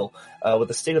still, with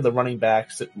the state of the running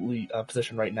backs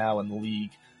position right now in the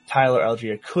league, Tyler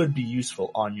Algier could be useful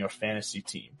on your fantasy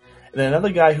team. And then another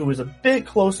guy who is a bit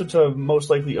closer to most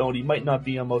likely owned, he might not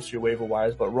be on most of your waiver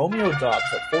wires, but Romeo Doubs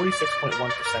at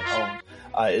 46.1%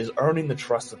 owned is earning the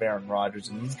trust of Aaron Rodgers,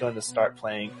 and he's going to start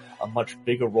playing a much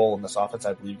bigger role in this offense,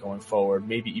 I believe, going forward,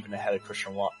 maybe even ahead of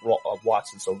Christian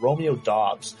Watson. So Romeo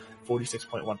Doubs,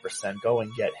 46.1%, go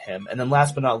and get him. And then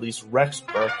last but not least, Rex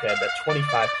Burkhead at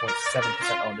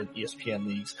 25.7% owned in ESPN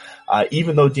leagues.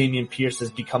 Even though Dameon Pierce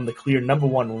has become the clear number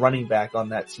one running back on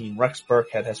that team, Rex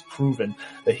Burkhead has proven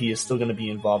that he is still going to be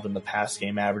involved in the pass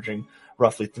game, averaging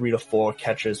roughly 3 to 4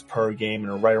 catches per game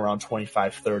and right around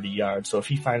 25-30 yards. So if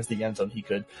he finds the end zone, he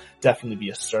could definitely be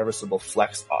a serviceable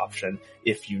flex option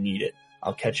if you need it.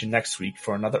 I'll catch you next week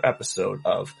for another episode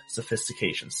of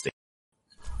Sophistication State.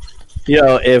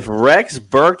 Yo, if Rex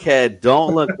Burkhead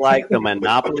don't look like the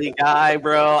Monopoly guy,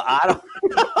 bro, I don't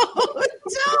know.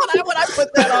 Dude, when I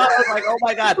put that on, I was like, oh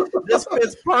my God, this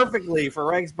fits perfectly for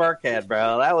Rex Burkhead,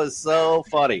 bro. That was so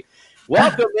funny.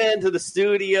 Welcome into the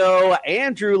studio,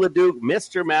 Andrew LeDuc,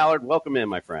 Mr. Mallard. Welcome in,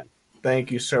 my friend.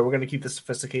 Thank you, sir. We're going to keep the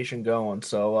sophistication going.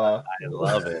 So I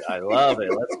love it. I love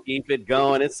it. Let's keep it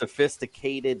going. It's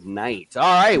sophisticated night. All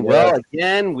right. Well,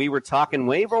 again, we were talking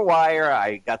waiver wire.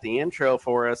 I got the intro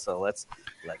for us, so let's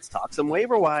talk some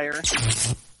waiver wire.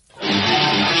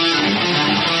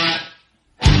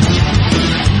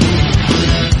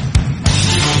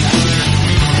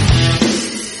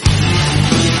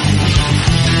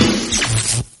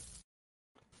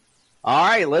 All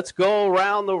right, let's go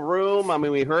around the room. I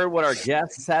mean, we heard what our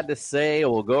guests had to say.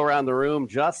 We'll go around the room.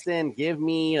 Justin, give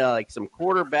me some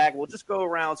quarterback. We'll just go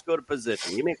around. Let's go to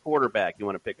position. Give me a quarterback you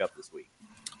want to pick up this week.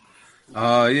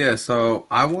 Yeah, so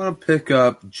I want to pick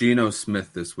up Geno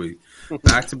Smith this week.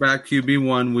 Back-to-back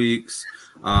QB1 weeks.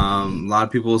 A lot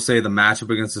of people will say the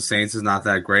matchup against the Saints is not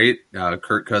that great.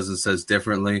 Kirk Cousins says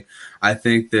differently. I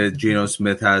think that Geno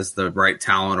Smith has the right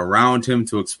talent around him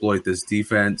to exploit this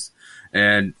defense.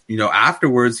 And,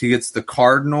 afterwards he gets the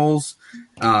Cardinals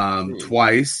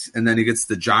twice, and then he gets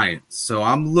the Giants. So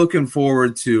I'm looking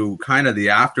forward to kind of the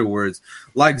afterwards.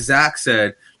 Like Zach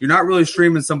said, you're not really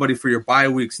streaming somebody for your bye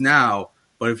weeks now,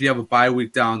 but if you have a bye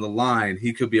week down the line,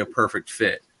 he could be a perfect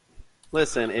fit.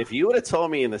 Listen, if you would have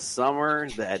told me in the summer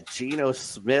that Geno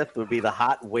Smith would be the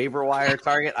hot waiver wire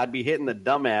target, I'd be hitting the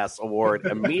dumbass award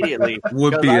immediately.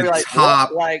 Would be a like, top.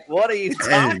 What are you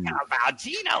talking about?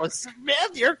 Geno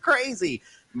Smith, you're crazy.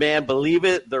 Man, believe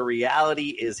it, the reality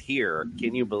is here.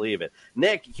 Can you believe it?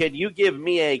 Nick, can you give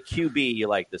me a QB you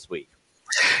like this week?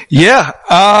 Yeah,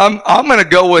 I'm going to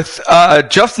go with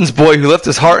Justin's boy who left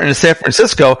his heart in San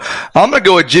Francisco. I'm going to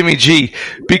go with Jimmy G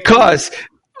because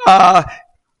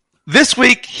this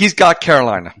week he's got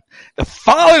Carolina. The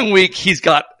following week he's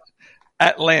got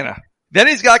Atlanta. Then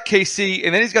he's got KC,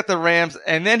 and then he's got the Rams,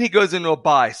 and then he goes into a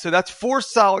bye. So that's 4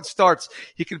 solid starts.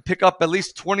 He can pick up at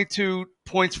least 22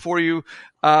 points for you,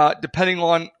 depending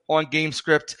on game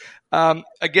script.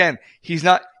 Again, he's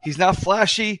not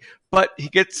flashy, but he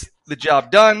gets the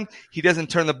job done. He doesn't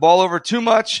turn the ball over too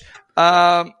much.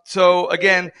 So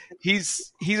again,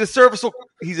 he's a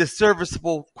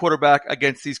serviceable quarterback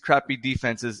against these crappy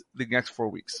defenses the next 4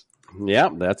 weeks. Yeah,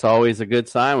 that's always a good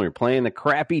sign. We're playing the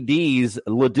crappy D's.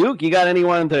 LeDuc, you got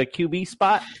anyone in the QB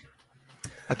spot?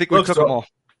 I think we took them all.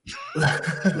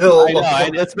 I know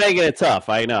it's making it tough.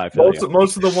 I know. I feel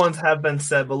most of the ones have been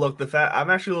said, but look, I'm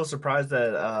actually a little surprised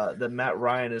that Matt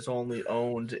Ryan is only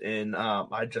owned in.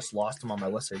 I just lost him on my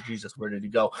list here. Jesus, where did he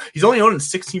go? He's only owned in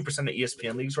 16% of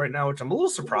ESPN leagues right now, which I'm a little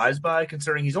surprised by,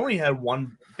 considering he's only had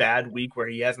one bad week where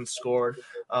he hasn't scored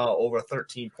over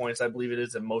 13 points, I believe it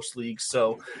is, in most leagues.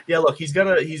 So yeah, look, he's got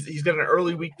an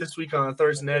early week this week on a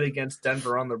Thursday night against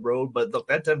Denver on the road, but look,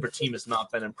 that Denver team has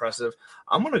not been impressive.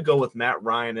 I'm going to go with Matt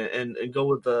Ryan and go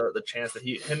with the chance that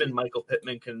him and Michael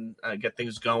Pittman can get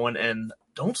things going. And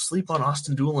don't sleep on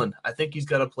Austin Doolin. I think he's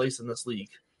got a place in this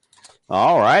league.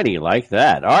 All righty, like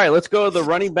that. All right, let's go to the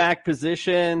running back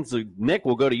positions. Nick,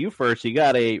 we'll go to you first. You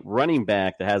got a running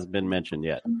back that hasn't been mentioned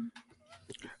yet.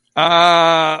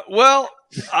 Well,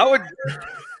 I would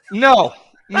no,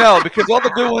 because all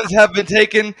the good ones have been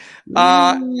taken,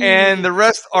 and the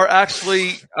rest are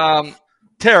actually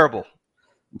terrible.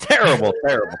 Terrible.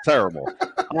 All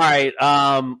right,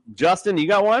 Justin, you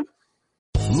got one?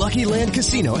 Lucky Land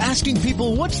Casino, asking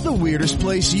people, what's the weirdest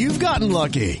place you've gotten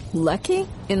lucky? Lucky?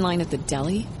 In line at the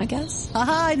deli, I guess?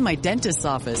 Aha, in my dentist's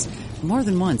office. More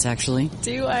than once, actually.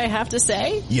 Do I have to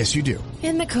say? Yes, you do.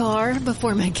 In the car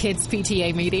before my kids'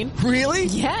 PTA meeting. Really?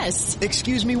 Yes.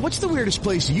 Excuse me, what's the weirdest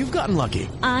place you've gotten lucky?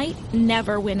 I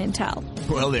never win and tell.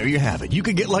 Well, there you have it. You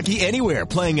can get lucky anywhere,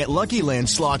 playing at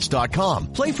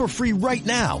LuckyLandSlots.com. Play for free right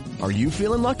now. Are you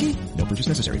feeling lucky? No purchase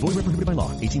necessary. Void where prohibited by law.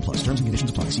 18+. Terms and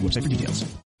conditions apply. See website for details.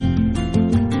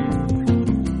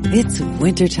 It's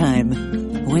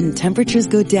wintertime. When temperatures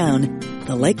go down,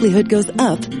 the likelihood goes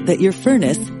up that your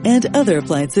furnace and other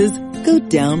appliances go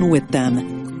down with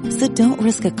them. So don't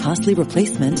risk a costly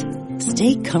replacement.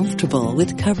 Stay comfortable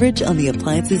with coverage on the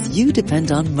appliances you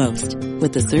depend on most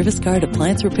with the Service Guard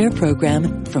Appliance Repair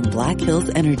Program from Black Hills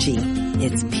Energy.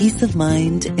 It's peace of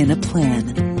mind in a plan.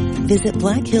 Visit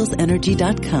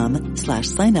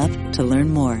blackhillsenergy.com/sign up to learn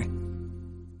more.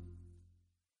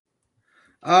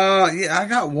 Yeah, I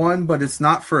got one, but it's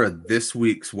not for this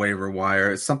week's waiver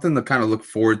wire. It's something to kind of look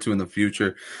forward to in the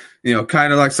future. You know,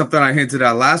 kind of like something I hinted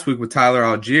at last week with Tyler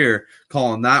Algier,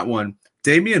 calling that one.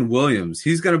 Damian Williams,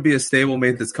 he's going to be a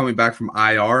stablemate that's coming back from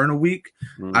IR in a week.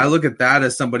 Mm-hmm. I look at that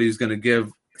as somebody who's going to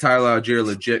give Tyler Algier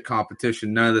legit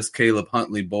competition, none of this Caleb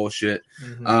Huntley bullshit.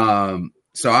 Mm-hmm.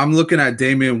 So I'm looking at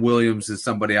Damian Williams as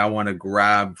somebody I want to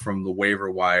grab from the waiver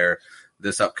wire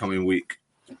this upcoming week.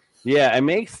 Yeah, it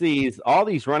makes all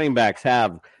these running backs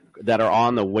that are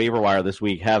on the waiver wire this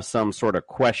week have some sort of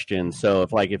question. So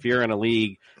if you're in a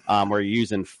league where you're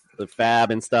using the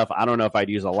fab and stuff, I don't know if I'd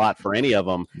use a lot for any of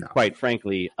them, quite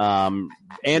frankly.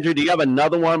 Andrew, do you have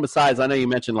another one besides? I know you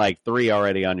mentioned like 3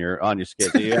 already on your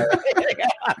skit. Do you?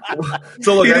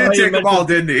 So look, he didn't take them all,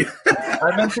 didn't he?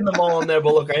 I mentioned them all in there,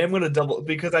 but look, I am going to double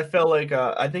because I felt like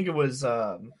I think it was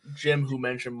Jim who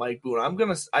mentioned Mike Boone.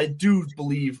 I do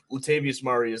believe Latavius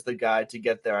Murray is the guy to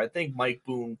get there. I think Mike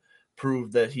Boone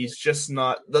proved that he's just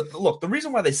not the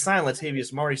reason why they signed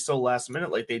Latavius Murray so last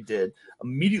minute like they did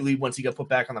immediately once he got put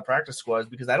back on the practice squad is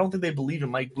because I don't think they believe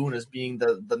in Mike Boone as being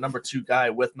the number 2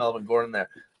 guy with Melvin Gordon there.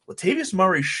 Latavius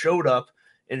Murray showed up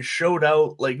and showed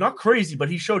out, like, not crazy, but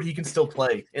he showed he can still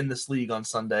play in this league on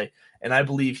Sunday. And I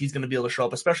believe he's going to be able to show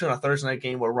up, especially on a Thursday night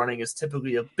game where running is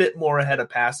typically a bit more ahead of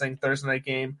passing. Thursday night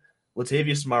game,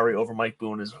 Latavius Murray over Mike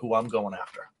Boone is who I'm going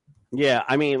after. Yeah,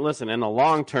 I mean, listen, in the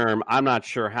long term, I'm not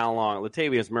sure how long.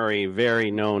 Latavius Murray, very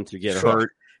known to get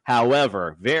hurt.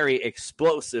 However, very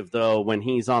explosive, though, when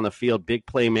he's on the field, big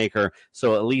playmaker.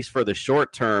 So at least for the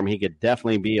short term, he could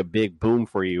definitely be a big boom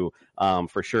for you,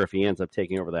 for sure, if he ends up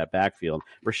taking over that backfield.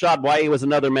 Rashad White was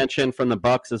another mention from the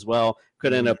Bucs as well.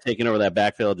 Could end up taking over that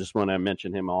backfield. Just want to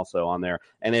mention him also on there.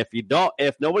 And if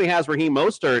nobody has Raheem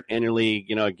Mostert in your league,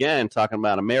 again, talking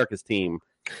about America's team,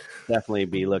 definitely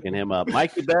be looking him up.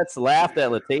 Mikey Betts laughed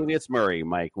at Latavius Murray.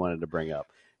 Mike wanted to bring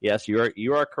up. Yes,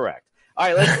 you are correct. All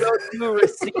right, let's go to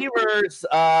receivers.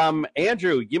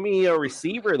 Andrew, give me a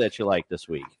receiver that you like this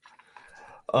week.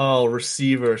 Oh,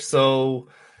 receiver. So,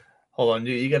 hold on.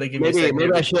 You got to give me a second.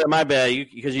 Maybe I should. My bad,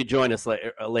 because you joined us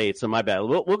late, so my bad.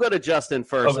 We'll go to Justin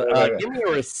first. Okay. Give me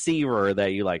a receiver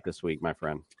that you like this week, my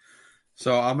friend.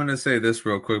 So I'm going to say this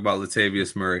real quick about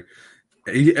Latavius Murray.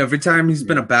 Every time he's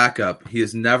been a backup, he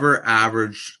has never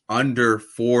averaged under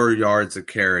 4 yards a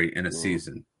carry in a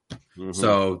season. Mm-hmm.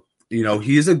 So,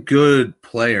 he's a good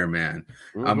player, man.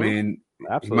 Mm-hmm. I mean,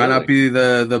 absolutely. He might not be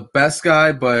the best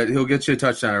guy, but he'll get you a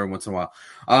touchdown every once in a while.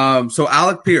 So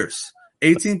Alec Pierce,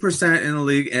 18% in the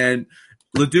league, and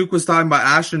LeDuc was talking about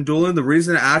Ashton Doolin. The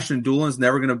reason Ashton Doolin is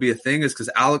never going to be a thing is because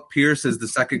Alec Pierce is the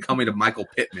second coming of Michael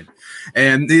Pittman.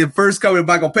 And the first coming of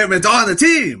Michael Pittman's on the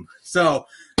team. So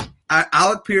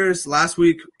Alec Pierce last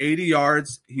week, 80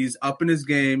 yards. He's up in his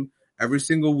game every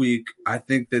single week. I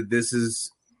think that this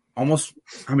is almost,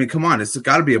 I mean, come on, it's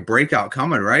got to be a breakout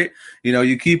coming, right? You know,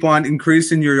 you keep on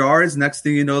increasing your yards. Next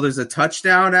thing you know, there's a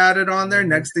touchdown added on there.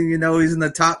 Next thing you know, he's in the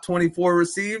top 24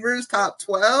 receivers, top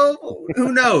 12.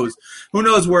 Who knows? Who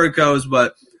knows where it goes?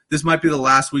 But this might be the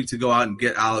last week to go out and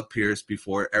get Alec Pierce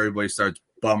before everybody starts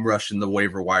bum rushing the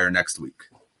waiver wire next week.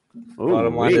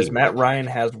 Bottom line is Matt Ryan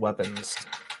has weapons.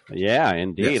 Yeah,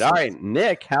 indeed. Yes. All right,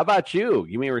 Nick, how about you?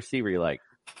 Give me a receiver you like.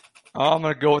 I'm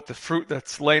going to go with the fruit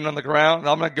that's laying on the ground.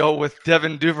 I'm going to go with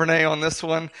Devin Duvernay on this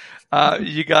one.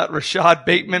 You got Rashad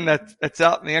Bateman that's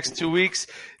out in the next 2 weeks.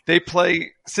 They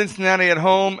play Cincinnati at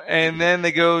home, and then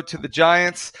they go to the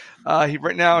Giants.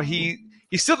 Right now he's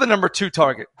still the number 2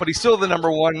 target, but he's still the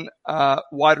number 1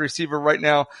 wide receiver right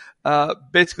now.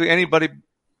 Basically, anybody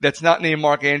that's not named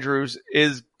Mark Andrews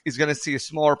is going to see a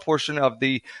smaller portion of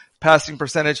the passing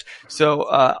percentage. So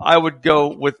I would go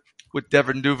with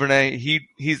Devin Duvernay.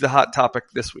 He's the hot topic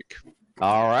this week.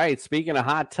 All right. Speaking of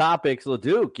hot topics,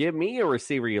 LeDuc, give me a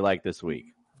receiver you like this week.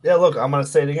 Yeah, look, I'm going to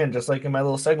say it again, just like in my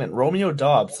little segment. Romeo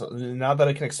Doubs, now that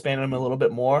I can expand on him a little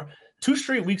bit more, 2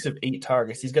 straight weeks of 8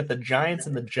 targets. He's got the Giants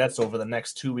and the Jets over the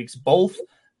next 2 weeks, both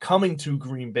coming to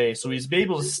Green Bay. So he's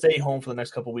able to stay home for the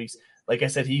next couple of weeks. Like I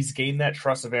said, he's gained that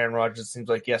trust of Aaron Rodgers. It seems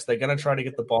like, yes, they're going to try to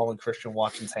get the ball in Christian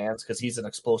Watson's hands because he's an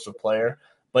explosive player.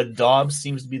 But Dobbs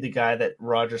seems to be the guy that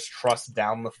Rodgers trusts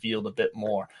down the field a bit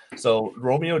more. So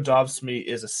Romeo Dobbs to me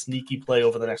is a sneaky play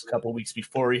over the next couple of weeks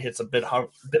before he hits a bit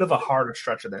of a harder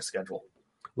stretch in their schedule.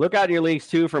 Look out in your leagues,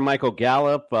 too, for Michael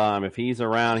Gallup. If he's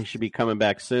around, he should be coming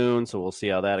back soon, so we'll see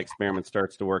how that experiment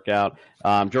starts to work out.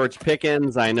 George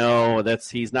Pickens, I know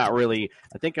he's not really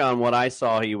 – I think on what I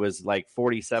saw, he was like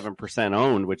 47%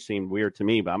 owned, which seemed weird to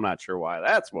me, but I'm not sure why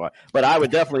that's why. But I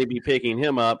would definitely be picking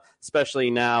him up, especially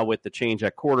now with the change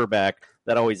at quarterback.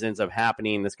 That always ends up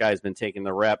happening. This guy's been taking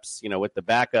the reps, with the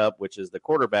backup, which is the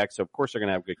quarterback. So, of course, they're going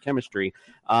to have good chemistry.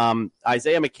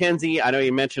 Isaiah McKenzie, I know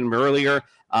you mentioned him earlier.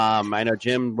 I know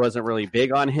Jim wasn't really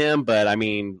big on him, but, I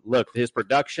mean, look, his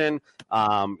production,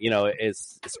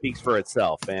 speaks for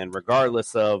itself. And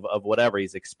regardless of whatever,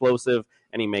 he's explosive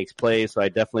and he makes plays. So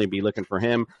I'd definitely be looking for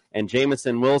him. And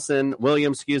Jamison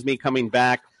Williams, coming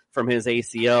back from his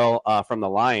ACL from the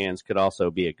Lions could also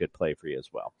be a good play for you as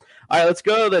well. All right, let's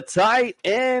go to the tight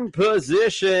end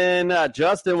position.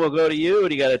 Justin, we'll go to you.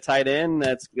 Do you got a tight end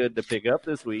that's good to pick up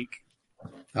this week?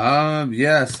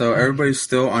 Yeah, so everybody's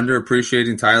still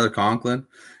underappreciating Tyler Conklin.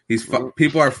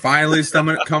 People are finally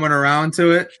coming around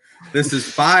to it. This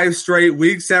is 5 straight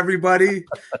weeks, everybody.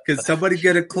 Can somebody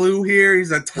get a clue here? He's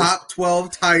a top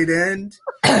 12 tight end.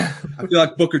 I feel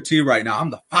like Booker T right now. I'm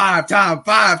the five-time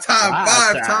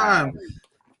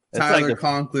Tyler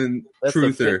Conklin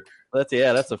truther. That's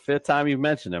the 5th time you've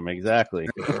mentioned him. Exactly.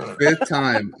 5th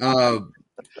time. I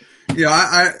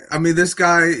mean, this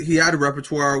guy, he had a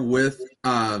repertoire with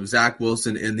Zach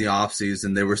Wilson in the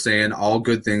offseason. They were saying all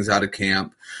good things out of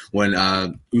camp when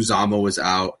Uzama was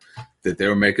out, that they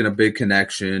were making a big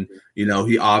connection.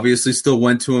 He obviously still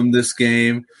went to him this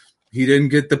game. He didn't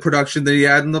get the production that he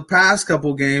had in the past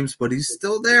couple games, but he's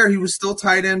still there. He was still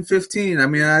tight end 15. I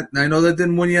mean, I know that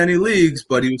didn't win you any leagues,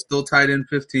 but he was still tight end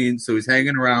 15, so he's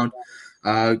hanging around.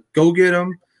 Go get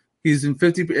him. He's in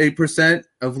 58%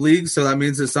 of leagues, so that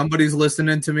means that somebody's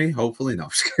listening to me. Hopefully, no.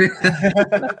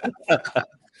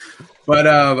 But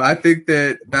I think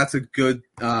that's a good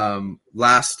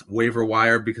last waiver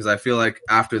wire because I feel like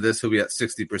after this he'll be at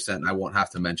 60% and I won't have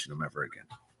to mention him ever again.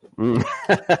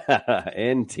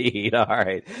 Indeed. All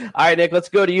right, Nick, let's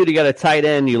go to you. You got a tight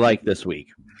end you like this week?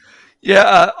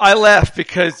 Yeah, I laugh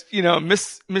because,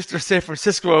 Mr. San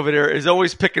Francisco over there is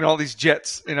always picking all these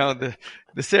Jets. The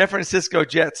San Francisco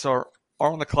Jets are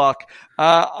on the clock.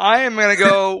 I am going to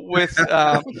go with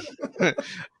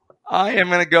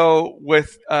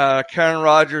Karen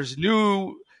Rodgers'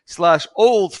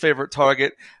 new/old favorite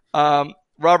target,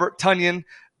 Robert Tonyan.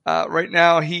 Right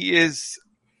now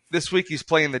this week he's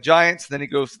playing the Giants, then he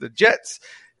goes to the Jets,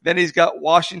 then he's got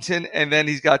Washington, and then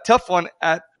he's got a tough one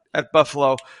at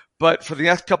Buffalo. But for the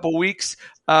next couple of weeks,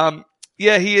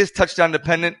 he is touchdown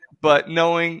dependent, but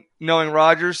knowing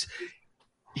Rodgers,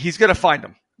 he's going to find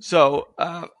him. So,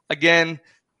 again,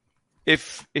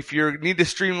 if you need to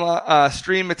stream a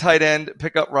tight end,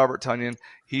 pick up Robert Tonyan.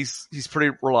 He's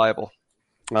pretty reliable.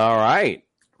 All right.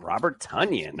 Robert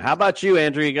Tonyan. How about you,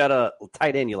 Andrew? You got a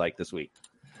tight end you like this week?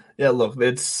 Yeah, look,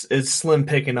 it's slim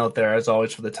picking out there as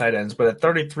always for the tight ends, but at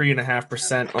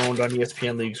 33.5% owned on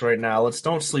ESPN leagues right now,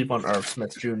 don't sleep on Irv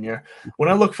Smith Jr. When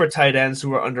I look for tight ends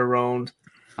who are under-owned,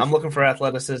 I'm looking for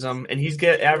athleticism, and he's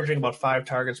averaging about 5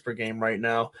 targets per game right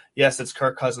now. Yes, it's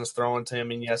Kirk Cousins throwing to him,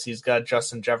 and yes, he's got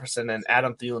Justin Jefferson and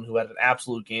Adam Thielen, who had an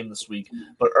absolute game this week.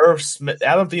 But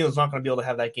Adam Thielen's not going to be able to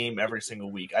have that game every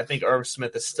single week. I think Irv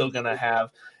Smith is still going to have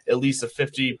at least a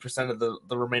 50% of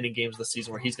the remaining games of the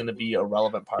season where he's going to be a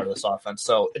relevant part of this offense.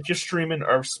 So if you're streaming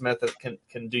Irv Smith, it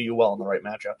can do you well in the right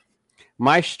matchup.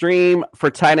 My stream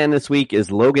for tight end this week is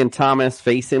Logan Thomas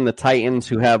facing the Titans,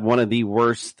 who have one of the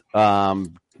worst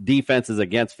defenses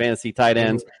against fantasy tight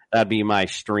ends. That'd be my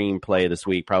stream play this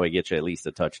week. Probably get you at least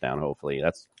a touchdown, hopefully.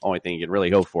 That's the only thing you can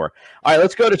really hope for. All right,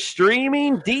 let's go to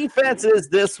streaming defenses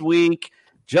this week.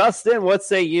 Justin, what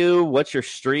say you? What's your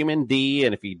streaming D?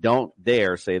 And if you don't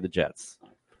dare, say the Jets.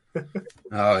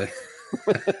 Oh,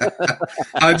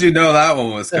 how'd you know that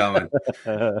one was coming?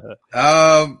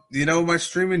 My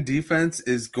streaming defense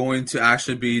is going to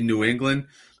actually be New England.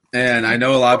 And I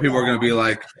know a lot of people are going to be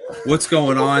like, what's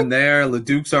going on there?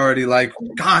 LeDuc's already like,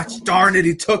 gosh darn it,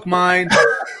 he took mine.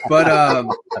 But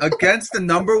against the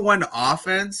number one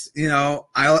offense, I know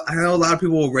a lot of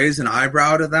people will raise an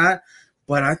eyebrow to that.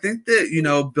 But I think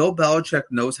that, Bill Belichick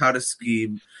knows how to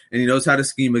scheme, and he knows how to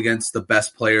scheme against the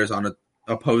best players on a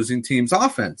opposing team's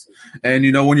offense. And,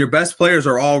 when your best players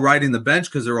are all riding the bench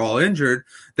because they're all injured,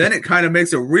 then it kind of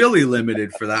makes it really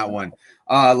limited for that one.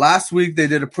 Last week, they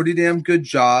did a pretty damn good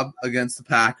job against the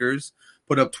Packers,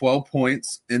 put up 12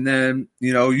 points. And then,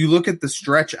 you look at the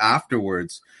stretch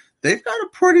afterwards, they've got a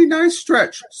pretty nice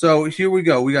stretch. So here we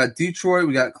go. We got Detroit,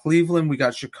 we got Cleveland, we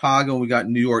got Chicago, and we got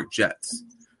New York Jets.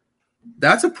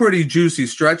 That's a pretty juicy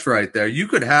stretch right there. You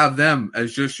could have them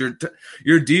as just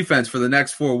your defense for the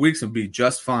next 4 weeks and be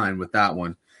just fine with that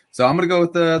one. So I'm going to go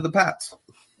with the Pats.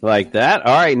 Like that?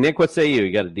 All right, Nick, what say you?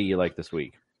 You got a D you like this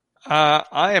week?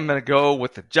 I am going to go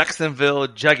with the Jacksonville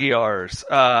Jaguars.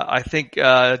 I think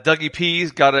Dougie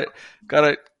P's got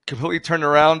it completely turned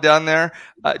around down there.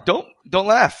 Don't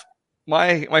laugh.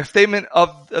 My statement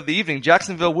of the evening: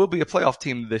 Jacksonville will be a playoff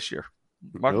team this year.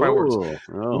 Mark my words.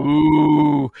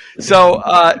 Ooh. So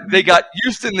they got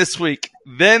Houston this week.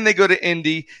 Then they go to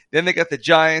Indy. Then they got the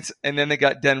Giants. And then they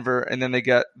got Denver. And then they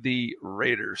got the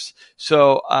Raiders.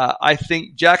 So I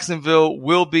think Jacksonville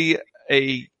will be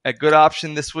a good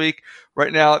option this week.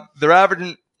 Right now, they're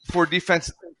averaging for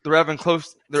defense. They're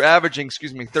averaging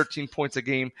 13 points a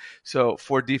game. So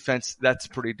for defense, that's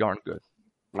pretty darn good.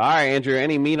 All right, Andrew.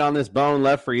 Any meat on this bone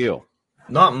left for you?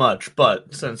 Not much,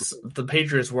 but since the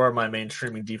Patriots were my main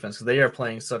streaming defense, they are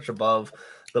playing such above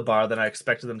the bar than I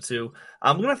expected them to.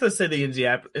 I'm going to have to say the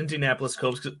Indianapolis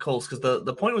Colts because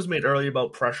the point was made earlier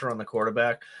about pressure on the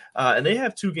quarterback. And they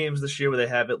have 2 games this year where they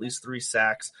have at least 3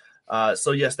 sacks.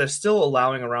 So, yes, they're still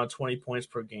allowing around 20 points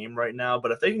per game right now.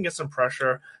 But if they can get some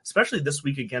pressure, especially this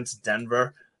week against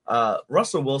Denver,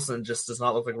 Russell Wilson just does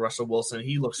not look like Russell Wilson.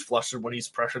 He looks flustered when he's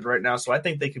pressured right now. So I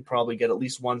think they could probably get at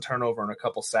least 1 turnover and a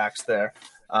couple sacks there.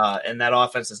 And that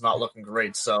offense is not looking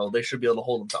great. So they should be able to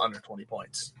hold them to under 20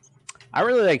 points. I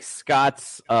really like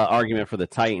Scott's argument for the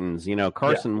Titans.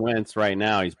 Carson Wentz right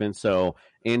now, he's been so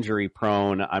injury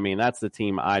prone. I mean, that's the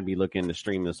team I'd be looking to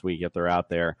stream this week if they're out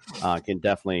there. Can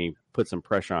definitely put some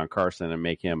pressure on Carson and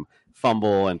make him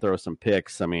fumble and throw some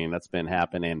picks. I mean, that's been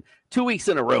happening 2 weeks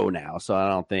in a row now. So I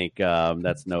don't think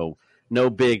that's no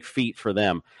big feat for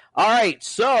them. All right,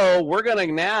 so we're going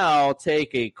to now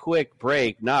take a quick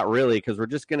break. Not really, because we're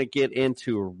just going to get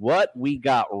into what we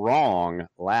got wrong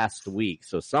last week.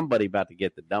 So somebody about to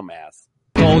get the dumbass.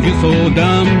 Called you so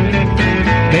dumb,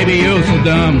 baby, you're so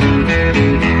dumb.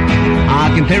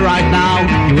 I can tell you right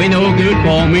now, you ain't no good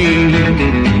for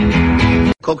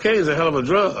me. Cocaine's a hell of a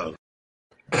drug.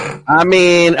 I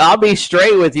mean, I'll be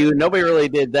straight with you. Nobody really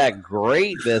did that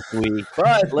great this week.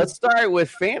 But let's start with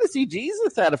Fantasy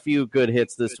Jesus had a few good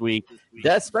hits this week,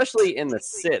 especially in the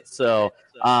sit. So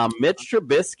Mitch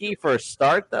Trubisky for a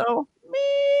start, though,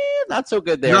 not so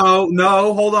good there.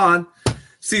 No, hold on.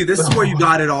 See, this is where you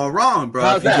got it all wrong, bro.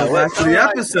 How's if you that? go back to the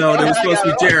episode, it was supposed to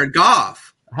be Jared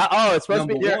Goff. It's supposed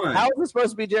to be Jared. How is it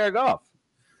supposed to be Jared Goff?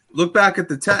 Look back at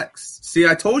the text. See,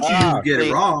 I told you you would get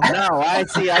it wrong. No, I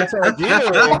told you.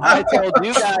 I told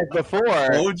you guys before.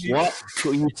 Told you. Well,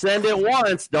 you send it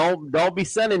once. Don't be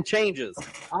sending changes.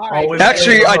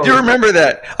 Actually, I do remember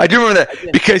that.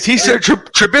 Because he said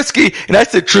Trubisky, and I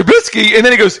said Trubisky, and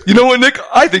then he goes, "You know what, Nick?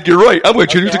 I think you're right. I'm going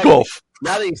to change it to golf."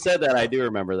 Now that you said that, I do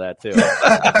remember that too.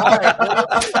 All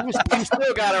right, you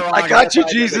still got it wrong. I got you,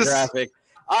 Jesus.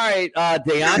 All right,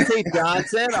 Deontay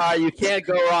Johnson. You can't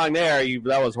go wrong there.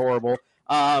 That was horrible.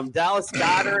 Dallas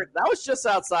Goedert. That was just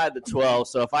outside the 12.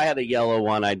 So if I had a yellow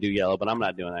one, I'd do yellow, but I'm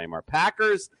not doing that anymore.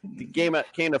 Packers. The game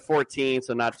came to 14,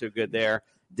 so not too good there.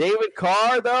 David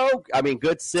Carr, though, I mean,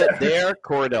 good sit there.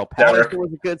 Cordell Patterson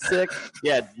was a good sit.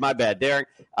 Yeah, my bad, Derek.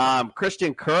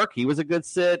 Christian Kirk, he was a good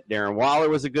sit. Darren Waller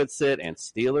was a good sit. And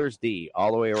Steelers D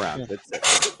all the way around. Good sit.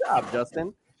 Good job,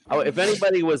 Justin. Oh, if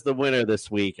anybody was the winner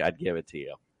this week, I'd give it to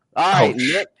you. All right,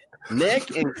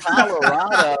 Nick in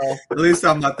Colorado. At least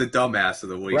I'm not the dumbass of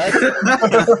the week.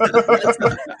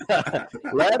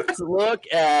 Let's look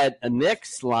at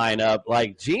Nick's lineup.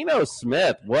 Like Geno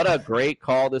Smith, what a great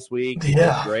call this week.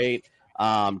 Yeah. Great.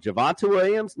 Javonte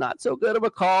Williams, not so good of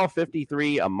a call,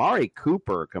 53. Amari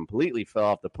Cooper completely fell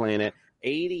off the planet,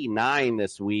 89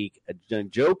 this week.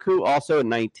 Njoku also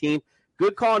 19th.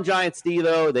 Good call on Giants D,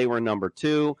 though. They were number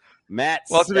 2. Matt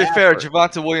Well, to be fair,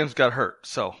 Javonte Williams got hurt,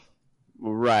 so.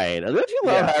 Right. Don't you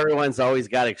love how everyone's always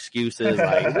got excuses?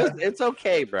 Like, it's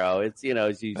okay, bro. It's, you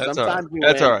know, sometimes right. you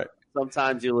That's win, all right.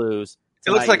 Sometimes you lose.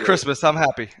 It looks like Christmas. I'm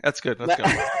happy. That's good. Let's go.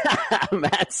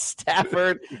 Matt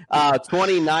Stafford,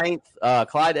 29th.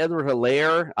 Clyde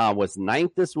Edwards-Helaire was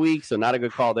 9th this week, so not a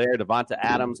good call there. Devonta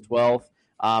Adams, 12th.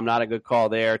 Not a good call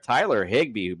there. Tyler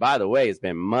Higbee, who, by the way, has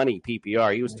been money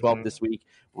PPR. He was 12th this week.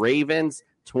 Ravens,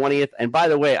 20th. And by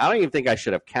the way, I don't even think I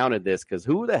should have counted this because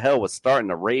who the hell was starting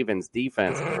the Ravens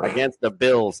defense against the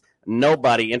Bills?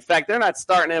 Nobody. In fact, they're not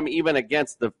starting them even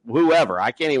against the whoever.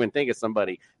 I can't even think of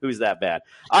somebody who's that bad.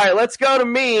 All right, let's go to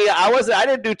me. I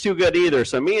didn't do too good either.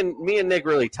 So me and Nick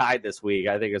really tied this week.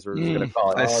 I think is what we're going to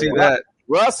call it. I see that.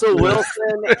 Russell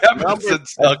Wilson.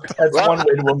 That's one way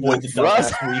to avoid the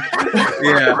last week.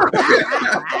 Yeah.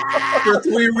 For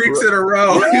 3 weeks in a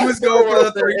row. He was going for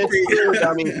the 3 feet.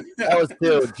 I mean, that was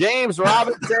 2. James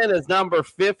Robinson is number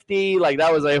 50. Like,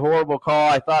 that was a horrible call.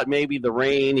 I thought maybe the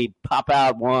rain, he'd pop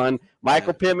out one.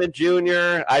 Michael Pittman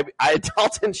Jr. I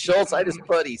Dalton Schultz, I just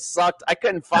put he sucked. I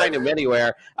couldn't find him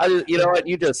anywhere. You know what?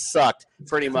 You just sucked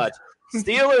pretty much.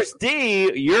 Steelers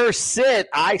D, your sit.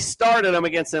 I started them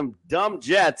against them dumb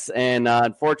Jets, and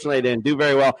unfortunately, they didn't do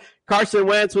very well. Carson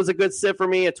Wentz was a good sit for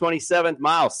me at 27th.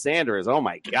 Miles Sanders, oh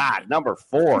my God, number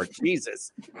 4.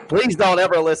 Jesus. Please don't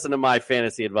ever listen to my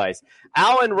fantasy advice.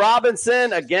 Allen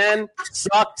Robinson, again,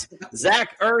 sucked.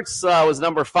 Zach Ertz was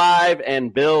number 5,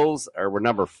 and Bills were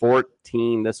number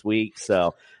 14 this week.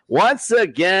 So, once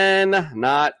again,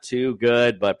 not too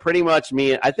good, but pretty much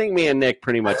I think me and Nick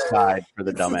pretty much tied for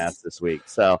the dumbass this week.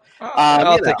 So,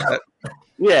 I'll take that.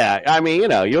 Yeah, I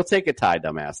mean, you'll take a tie,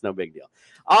 dumbass. No big deal.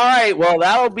 All right, well,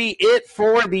 that'll be it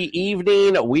for the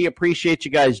evening. We appreciate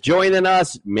you guys joining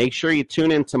us. Make sure you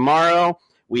tune in tomorrow.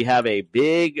 We have a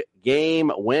big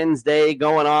game Wednesday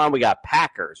going on. We got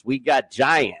Packers. We got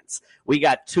Giants. We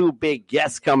got 2 big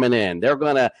guests coming in. They're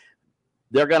going to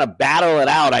battle it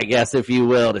out, I guess, if you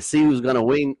will, to see who's going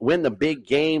to win the big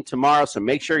game tomorrow. So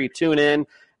make sure you tune in.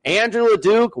 Andrew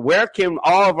LeDuc, where can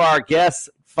all of our guests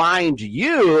find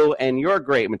you and your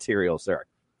great material, sir?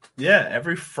 Yeah,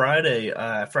 every Friday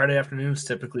afternoons,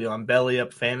 typically on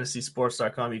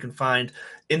BellyUpFantasySports.com, you can find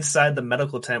Inside the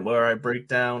Medical Tent, where I break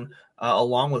down,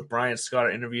 along with Brian Scott,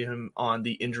 I interview him on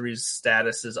the injuries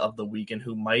statuses of the week and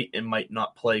who might and might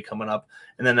not play coming up.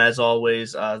 And then, as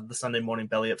always, the Sunday morning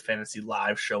Belly Up Fantasy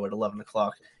live show at 11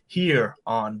 o'clock here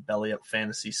on Belly Up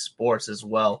Fantasy Sports as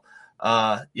well.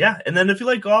 And then if you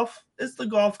like golf, it's the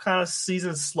golf kind of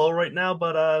season slow right now,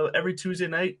 but every Tuesday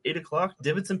night, 8 o'clock,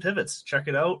 Divots and Pivots. Check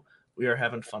it out. We are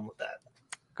having fun with that.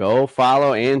 Go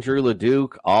follow Andrew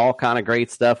LeDuc. All kind of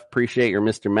great stuff. Appreciate your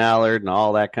Mr. Mallard and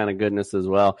all that kind of goodness as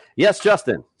well. Yes,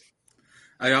 Justin.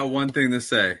 I got one thing to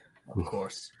say. Of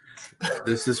course.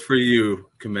 This is for you,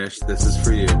 Kamish. This is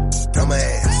for you.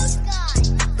 Dumbass.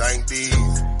 Thank thee.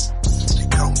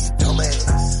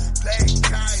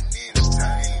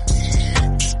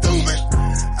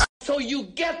 So you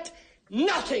get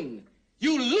nothing.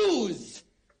 You lose.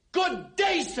 Good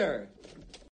day, sir.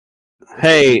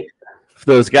 Hey, for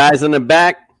those guys in the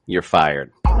back, you're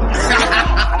fired. We're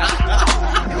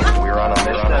on a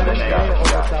mission.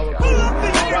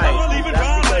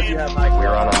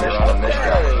 We're on a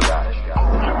mission.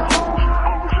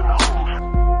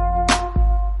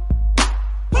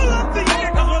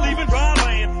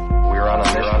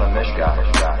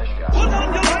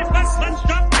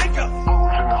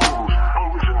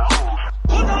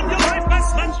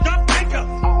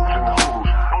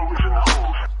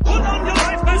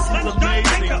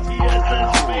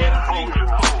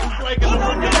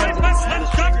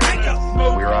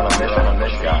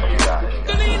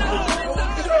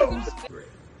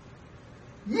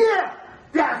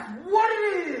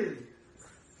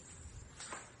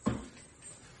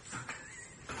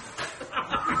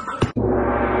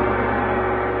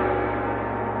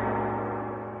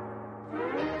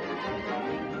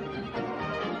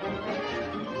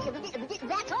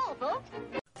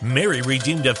 Mary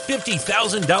redeemed a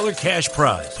 $50,000 cash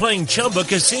prize playing Chumba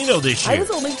Casino this year. I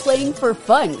was only playing for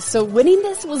fun, so winning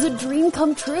this was a dream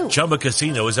come true. Chumba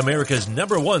Casino is America's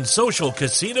 #1 social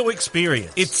casino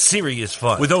experience. It's serious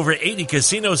fun. With over 80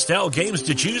 casino-style games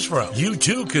to choose from, you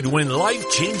too could win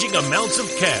life-changing amounts of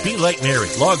cash. Be like Mary.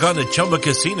 Log on to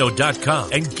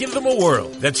ChumbaCasino.com and give them a whirl.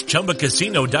 That's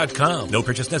ChumbaCasino.com. No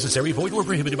purchase necessary. Void where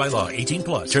prohibited by law.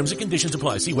 18+. Terms and conditions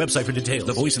apply. See website for details.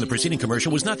 The voice in the preceding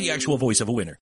commercial was not the actual voice of a winner.